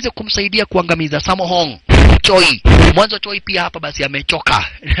waweze kumsaidia kuangamiza Samahong. Choi mwanzo Choi pia hapa basi amechoka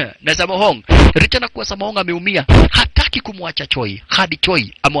na Samahong. Licha na kuwa Samahong ameumia, hataki kumwacha Choi hadi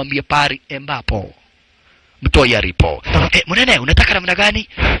Choi amwambie pari ambapo mtoi alipo. Mnene, unataka namna gani?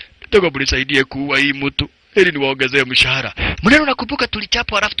 Nataka mnisaidie kuua hii mtu ili niwaongezee mshahara. Mnene, unakumbuka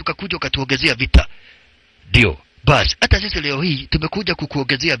tulichapwa alafu tukakuja ukatuongezea vita? Ndio. Bas, hata sisi leo hii tumekuja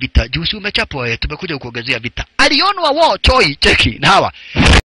kukuongezea vita. Juu si umechapwa wewe, tumekuja kukuongezea vita. Alionwa wao Choi cheki na hawa.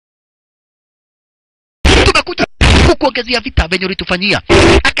 Tumekuja kukuongezea vita venye ulitufanyia.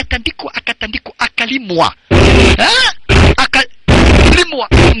 Akatandikwa, akalimwa. Akalimwa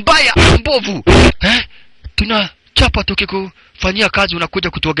mbaya mbovu. Tunachapa tukikufanyia kazi unakuja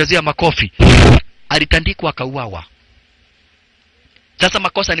kutuongezea makofi. Alitandikwa akauawa. Sasa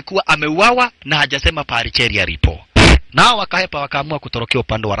makosa ni kuwa ameuawa na hajasema pahali Cheri alipo. Nao wakahepa wakaamua kutorokea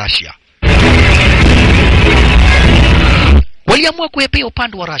upande wa Russia. Waliamua kuhepea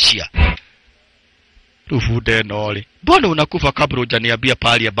upande wa Russia. Tufude noli. Mbona unakufa kabla hujaniambia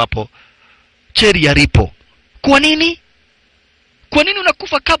pahali ambapo Cheri alipo? Kwa nini? Kwa nini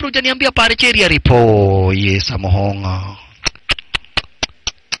unakufa kabla hujaniambia pahali Cheri alipo? Samahong.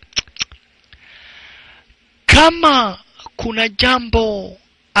 Kama kuna jambo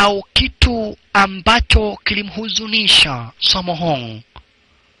au kitu ambacho kilimhuzunisha Samahong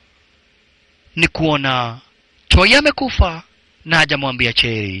ni kuona Choi amekufa na hajamwambia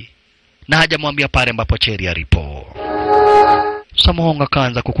Cheri, na hajamwambia pale ambapo Cheri alipo. Samahong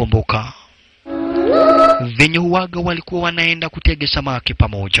akaanza kukumbuka venye huwaga walikuwa wanaenda kutega samaki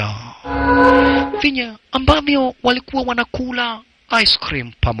pamoja, venye ambavyo walikuwa wanakula ice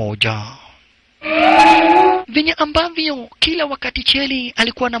cream pamoja, venye ambavyo kila wakati Cheri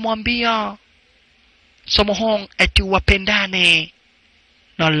alikuwa anamwambia Samahong eti wapendane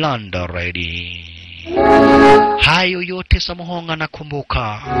na Landa ready. Hayo yote Samahong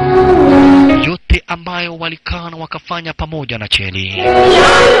anakumbuka, yote ambayo walikaa na wakafanya pamoja na Cheri.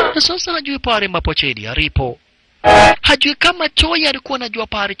 Na sasa hajui pale ambapo Cheri alipo. Hajui kama Choi alikuwa anajua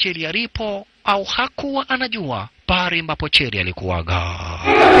pale Cheri alipo au hakuwa anajua pale ambapo Cheri alikuwaga.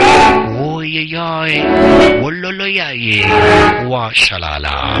 Oyeyai, wololoyaye,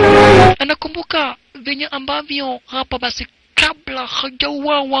 washalala. Anakumbuka venye ambavyo hapa basi kabla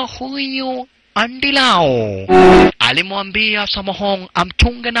hajauawa huyo Andilao alimwambia Samahong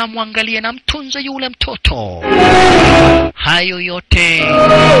amtunge na amwangalie na mtunze yule mtoto. Hayo yote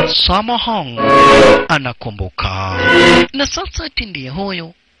Samahong anakumbuka. Na sasa ndiye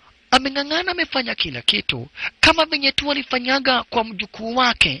huyo ameng'ang'ana, amefanya kila kitu kama venye tu alifanyaga kwa mjukuu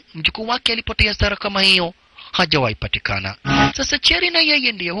wake. Mjukuu wake alipotea sara kama hiyo, hajawahi patikana. Sasa Cheri na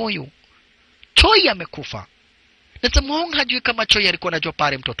yeye ndiye huyo. Choi amekufa. Na Samahong hajui kama Choi alikuwa anajua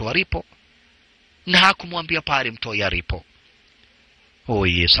pale mtoto alipo, na hakumwambia pale mtoi alipo.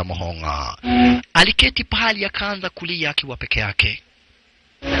 Oye Samahong aliketi pahali akaanza kulia akiwa peke yake,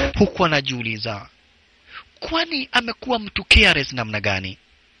 huku anajiuliza kwani amekuwa mtu careless namna gani?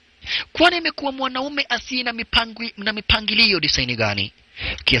 Kwani amekuwa mwanaume asiye na mipangilio design gani?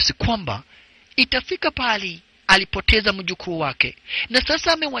 Kiasi kwamba itafika pahali alipoteza mjukuu wake, na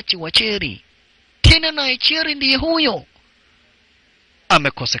sasa amewachiwa Cheri. Tena naye Cheri ndiye huyo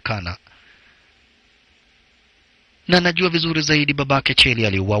amekosekana. Na najua vizuri zaidi babake Cheri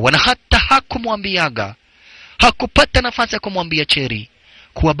aliuawa, na hata hakumwambiaga, hakupata nafasi ya kumwambia Cheri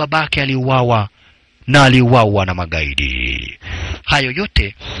kuwa babake aliuawa, na aliuawa na magaidi. Hayo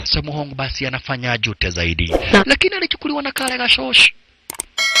yote Samuhong basi anafanya ajute zaidi, lakini alichukuliwa na kale Gashosh.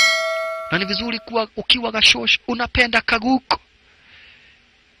 Na ni vizuri kuwa ukiwa Gashosh unapenda Kaguk,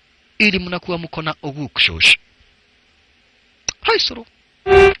 ili mnakuwa mko na Oguk Shosh. Haisuru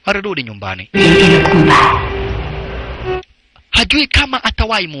arudi nyumbani, hajui kama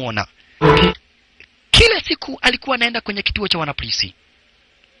atawahi muona. Kila siku alikuwa anaenda kwenye kituo cha wanapolisi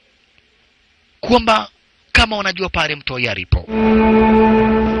kuomba kama wanajua pale mtoi alipo.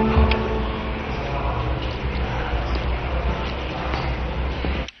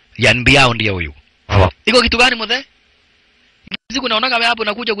 Yanbiao ndiye huyu. Iko kitu gani mzee? Siku naonaga wewe hapo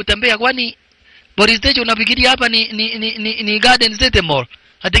unakuja kutembea, kwani police station unafikiria hapa ni Garden City Mall?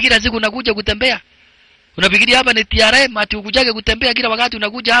 Hata kila siku unakuja kutembea. Unafikiria hapa ni TRM ati ukujage kutembea kila wakati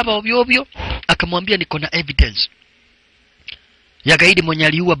unakuja hapa ovyo ovyo? Akamwambia niko na evidence ya gaidi mwenye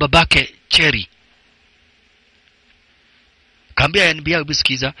aliua babake Cheri. Kaambia yanbiao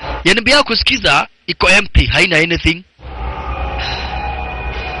bisikiza. Yanbiao kusikiza iko empty, haina anything.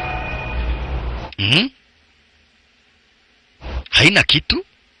 Haina kitu?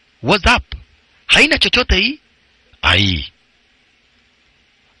 What's up? Haina chochote hii? Ai.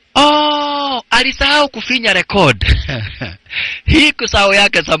 Oh, alisahau kufinya record. Hii kusahau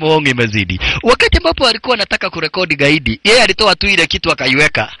yake Samuhong imezidi. Wakati ambapo alikuwa anataka kurekodi gaidi, yeye alitoa tu ile kitu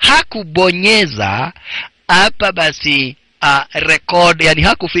akaiweka. Hakubonyeza hapa basi record, yani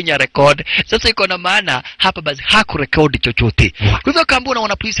hakufinya record. Sasa iko na maana hapa basi hakurekodi chochote. Kwa hivyo kaambia na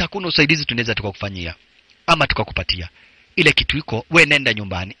wanapolisi hakuna usaidizi tunaweza tukakufanyia ama tukakupatia. Ile kitu iko, wewe nenda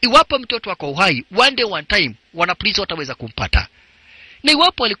nyumbani. Iwapo mtoto wako uhai, one day one time wanapolisi wataweza kumpata. Na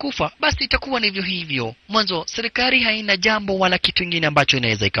iwapo alikufa, basi itakuwa ni hivyo hivyo. Mwanzo serikali haina jambo wala kitu kingine ambacho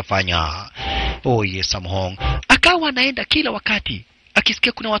inaweza ikafanya. Oh yes, Samuhong akawa anaenda kila wakati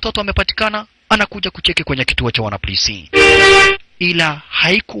akisikia kuna watoto wamepatikana, anakuja kucheki kwenye kituo cha wanapolisi. Ila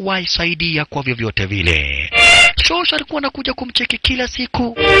haikuwahi saidia kwa vyovyote vile. Shosh alikuwa anakuja kumcheki kila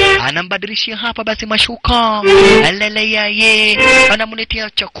siku, anambadilishia hapa basi mashuka, alele yeye, anamletea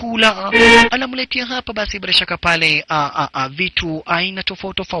chakula, anamletea hapa basi bila shaka pale vitu aina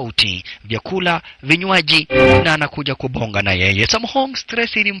tofauti tofauti, vyakula, vinywaji, na anakuja kubonga na yeye. Samuhong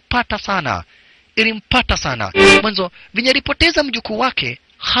stress ilimpata sana. Mwanzo vinyalipoteza mjukuu wake,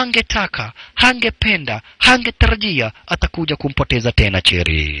 hangetaka, hangependa, hangetarajia atakuja kumpoteza tena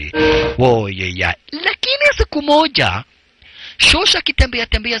Cheri. Woyeya. Lakini siku moja Shosh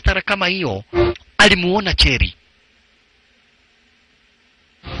akitembea stara kama hiyo, alimuona Cheri.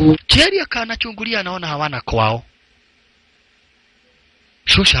 Cheri akanachungulia, anaona hawana kwao.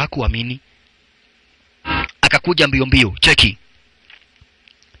 Shosh hakuamini, akakuja mbio cheki.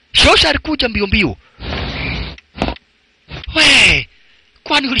 Shosh alikuja mbio. We,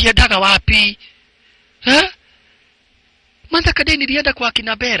 kwani uliendaga wapi? Manza kadeni nilienda kwa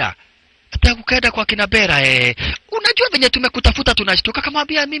kina Bera. Hata ukaenda kwa kina Bera unajua venye tumekutafuta tunashtuka.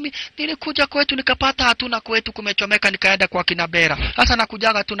 Kamwambia mimi nilikuja kwetu nikapata hatuna kwetu kumechomeka, nikaenda kwa kina Bera. Sasa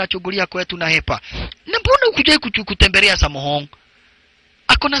nakujaga tunachungulia kwetu na hepa. Na mbona ukuje kutembelea Samuhong?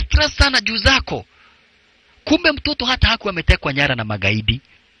 Akona stress sana juu zako. Kumbe mtoto hata hakuwa ametekwa nyara na magaidi.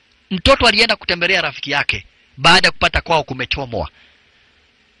 Mtoto alienda kutembelea rafiki yake baada ya kupata kwao kumechomwa.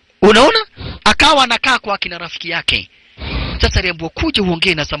 Unaona? Akawa anakaa kwa kina rafiki yake. Sasa aliambiwa kuja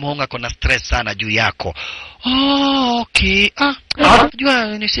uongee na Samuhong, ako na stress sana juu yako. Oh, okay.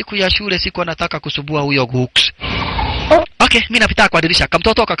 Jua ni siku ya shule, siku anataka kusubua huyo Gooks. Okay, mimi napita kwa dirisha.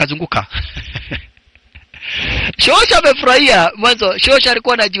 Kamtoto akazunguka. Shosh amefurahia. Mwanzo Shosh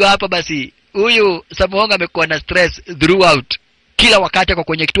alikuwa anajua hapa basi huyu Samuhong amekuwa na stress throughout. Kila wakati kwa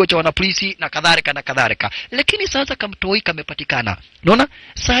kwenye kituo cha wanapolisi na kadhalika. Lakini sasa kamtoi kamepatikana. Unaona?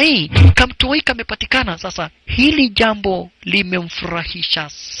 Sahi kamtoi kamepatikana. Sasa hili jambo limemfurahisha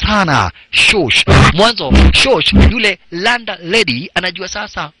sana Shosh. Mwanzo Shosh yule landa lady anajua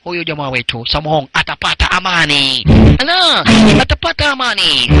sasa huyo jamaa wetu Samuhong atapata amani. Atapata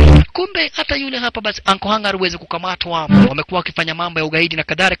amani. Kumbe hata yule hapa basi Uncle Hangar uweze kukamatwa. Wamekuwa wakifanya mambo ya ugaidi na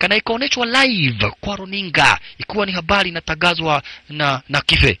kadhalika, na ikaoneshwa live kwa runinga. Ikuwa ni habari inatangazwa na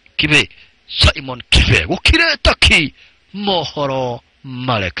Kive Simon Kive ukireta ki mohoro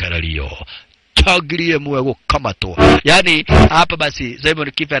malekaralio tagrie mwe gukamatwa. Yani hapa basi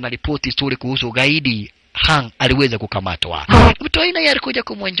Simon Kive anaripoti story kuhusu ugaidi Hang aliweza kukamatwa. Mtoi naye alikuja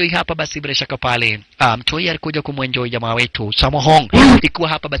kumwenjoy hapa basi bila shaka pale. Mtoi alikuja kumwenjoy jamaa wetu Samohong. Ikiwa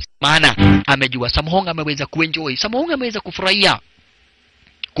hapa basi maana amejua Samohong ameweza kuenjoy. Samohong ameweza kufurahia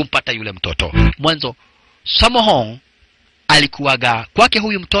kumpata yule mtoto. Mwanzo Samohong alikuwaga kwake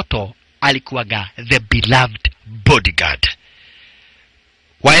huyu mtoto alikuwaga the beloved bodyguard.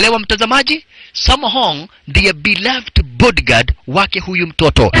 Waelewa mtazamaji? Samohong ndiye beloved bodyguard wake huyu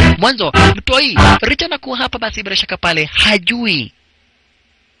mtoto. Mwanzo mtoi licha na kuwa hapa basi bila shaka pale hajui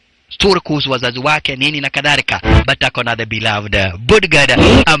story kuhusu wazazi wake nini na kadhalika, but ako na the beloved bodyguard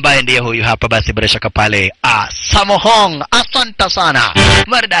ambaye ndiye huyu hapa basi bila shaka pale Samohong. Asante sana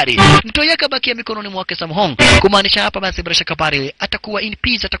maridadi. Mtoi akabakia mikononi mwake Samohong, kumaanisha hapa basi bila shaka pale atakuwa in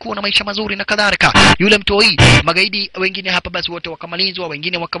peace, atakuwa na maisha mazuri na kadhalika. Yule mtoi magaidi wengine hapa basi wote wakamalizwa,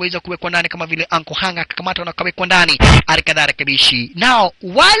 wengine wakaweza kuwekwa ndani kama vile Uncle Hang akakamatwa na akawekwa ndani, alikadhalika bishi nao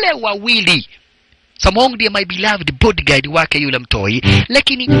wale wawili. Samohong ndiye my beloved bodyguard wake yule mtoi,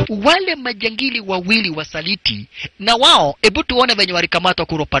 lakini wale majangili wawili wasaliti na wao, hebu tuone venye walikamatwa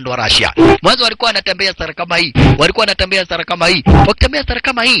kule upande wa Russia. Mwanzo walikuwa wanatembea sara kama hii, wakitembea sara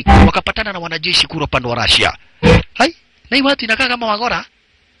kama hii wakapatana na wanajeshi kule upande wa Russia. Hai, na hii watu inakaa kama wagora.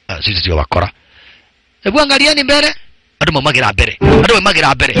 Sisi sio wakora. Hebu angalieni mbele. Ado magira mbere.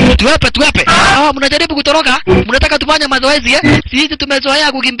 Tuwepe. Mnajaribu kutoroka? Mnataka tufanye mazoezi Sisi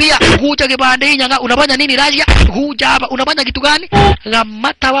tumezoea kukimbia. Kuja kibande nyanga. Unafanya nini Russia? Kuja hapa. Unafanya kitu gani?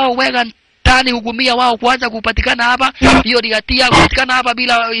 Lamata wao wega ndani, hugumia wao kuanza kupatikana hapa. Hiyo ni hatia, kupatikana hapa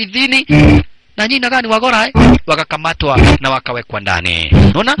bila idhini. Na nyinyi gani wagora wakakamatwa na wakawekwa ndani.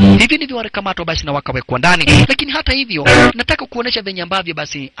 Unaona? Hivi ndivyo walikamatwa basi na wakawekwa ndani. Lakini hata hivyo nataka kuonesha venye ambavyo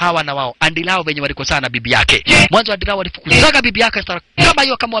basi hawa na wao andilao venye walikosana bibi yake. Mwanzo andilao walifukuzaga bibi yake sasa kama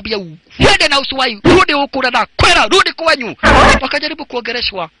hiyo akamwambia uende na usiwahi, rudi huku na kwenda, rudi kwenyu. Wakajaribu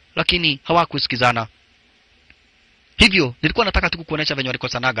kuogereshwa lakini hawakusikizana. Hivyo nilikuwa nataka tu kuonesha venye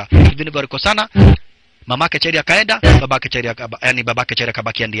walikosanaga. Hivi ndivyo walikosana. Mamake Cheri akaenda, babake Cheri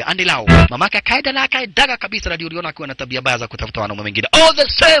akabakia ndiye andilao. Mamake akaenda na akaidaga kabisa, na uliona akiwa na tabia mbaya za kutafuta wanaume wengine. All the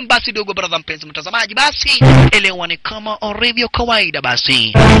same basi ndugu brother mpenzi mtazamaji, basi elewa ni kama orivyo kawaida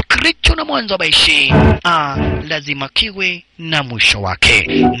basi. Kricho na mwanzo baishi lazima kiwe na mwisho wake.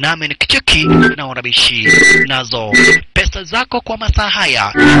 Nami nikicheki na wanabishi nazo pesa zako kwa masaa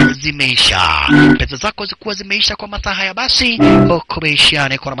haya zimeisha. Pesa zako zikuwa zimeisha kwa masaa haya basi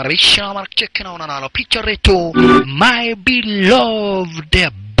ukubishane kwa marabisha maracheki na unanalo picha retu my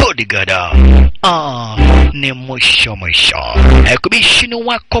beloved bodyguard. Ni mwisho. Kubishini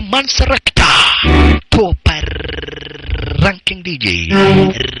wako Mansarekta Topa Ranking DJ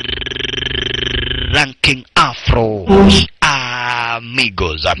Ranking Afro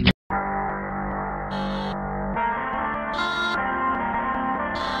Amigos.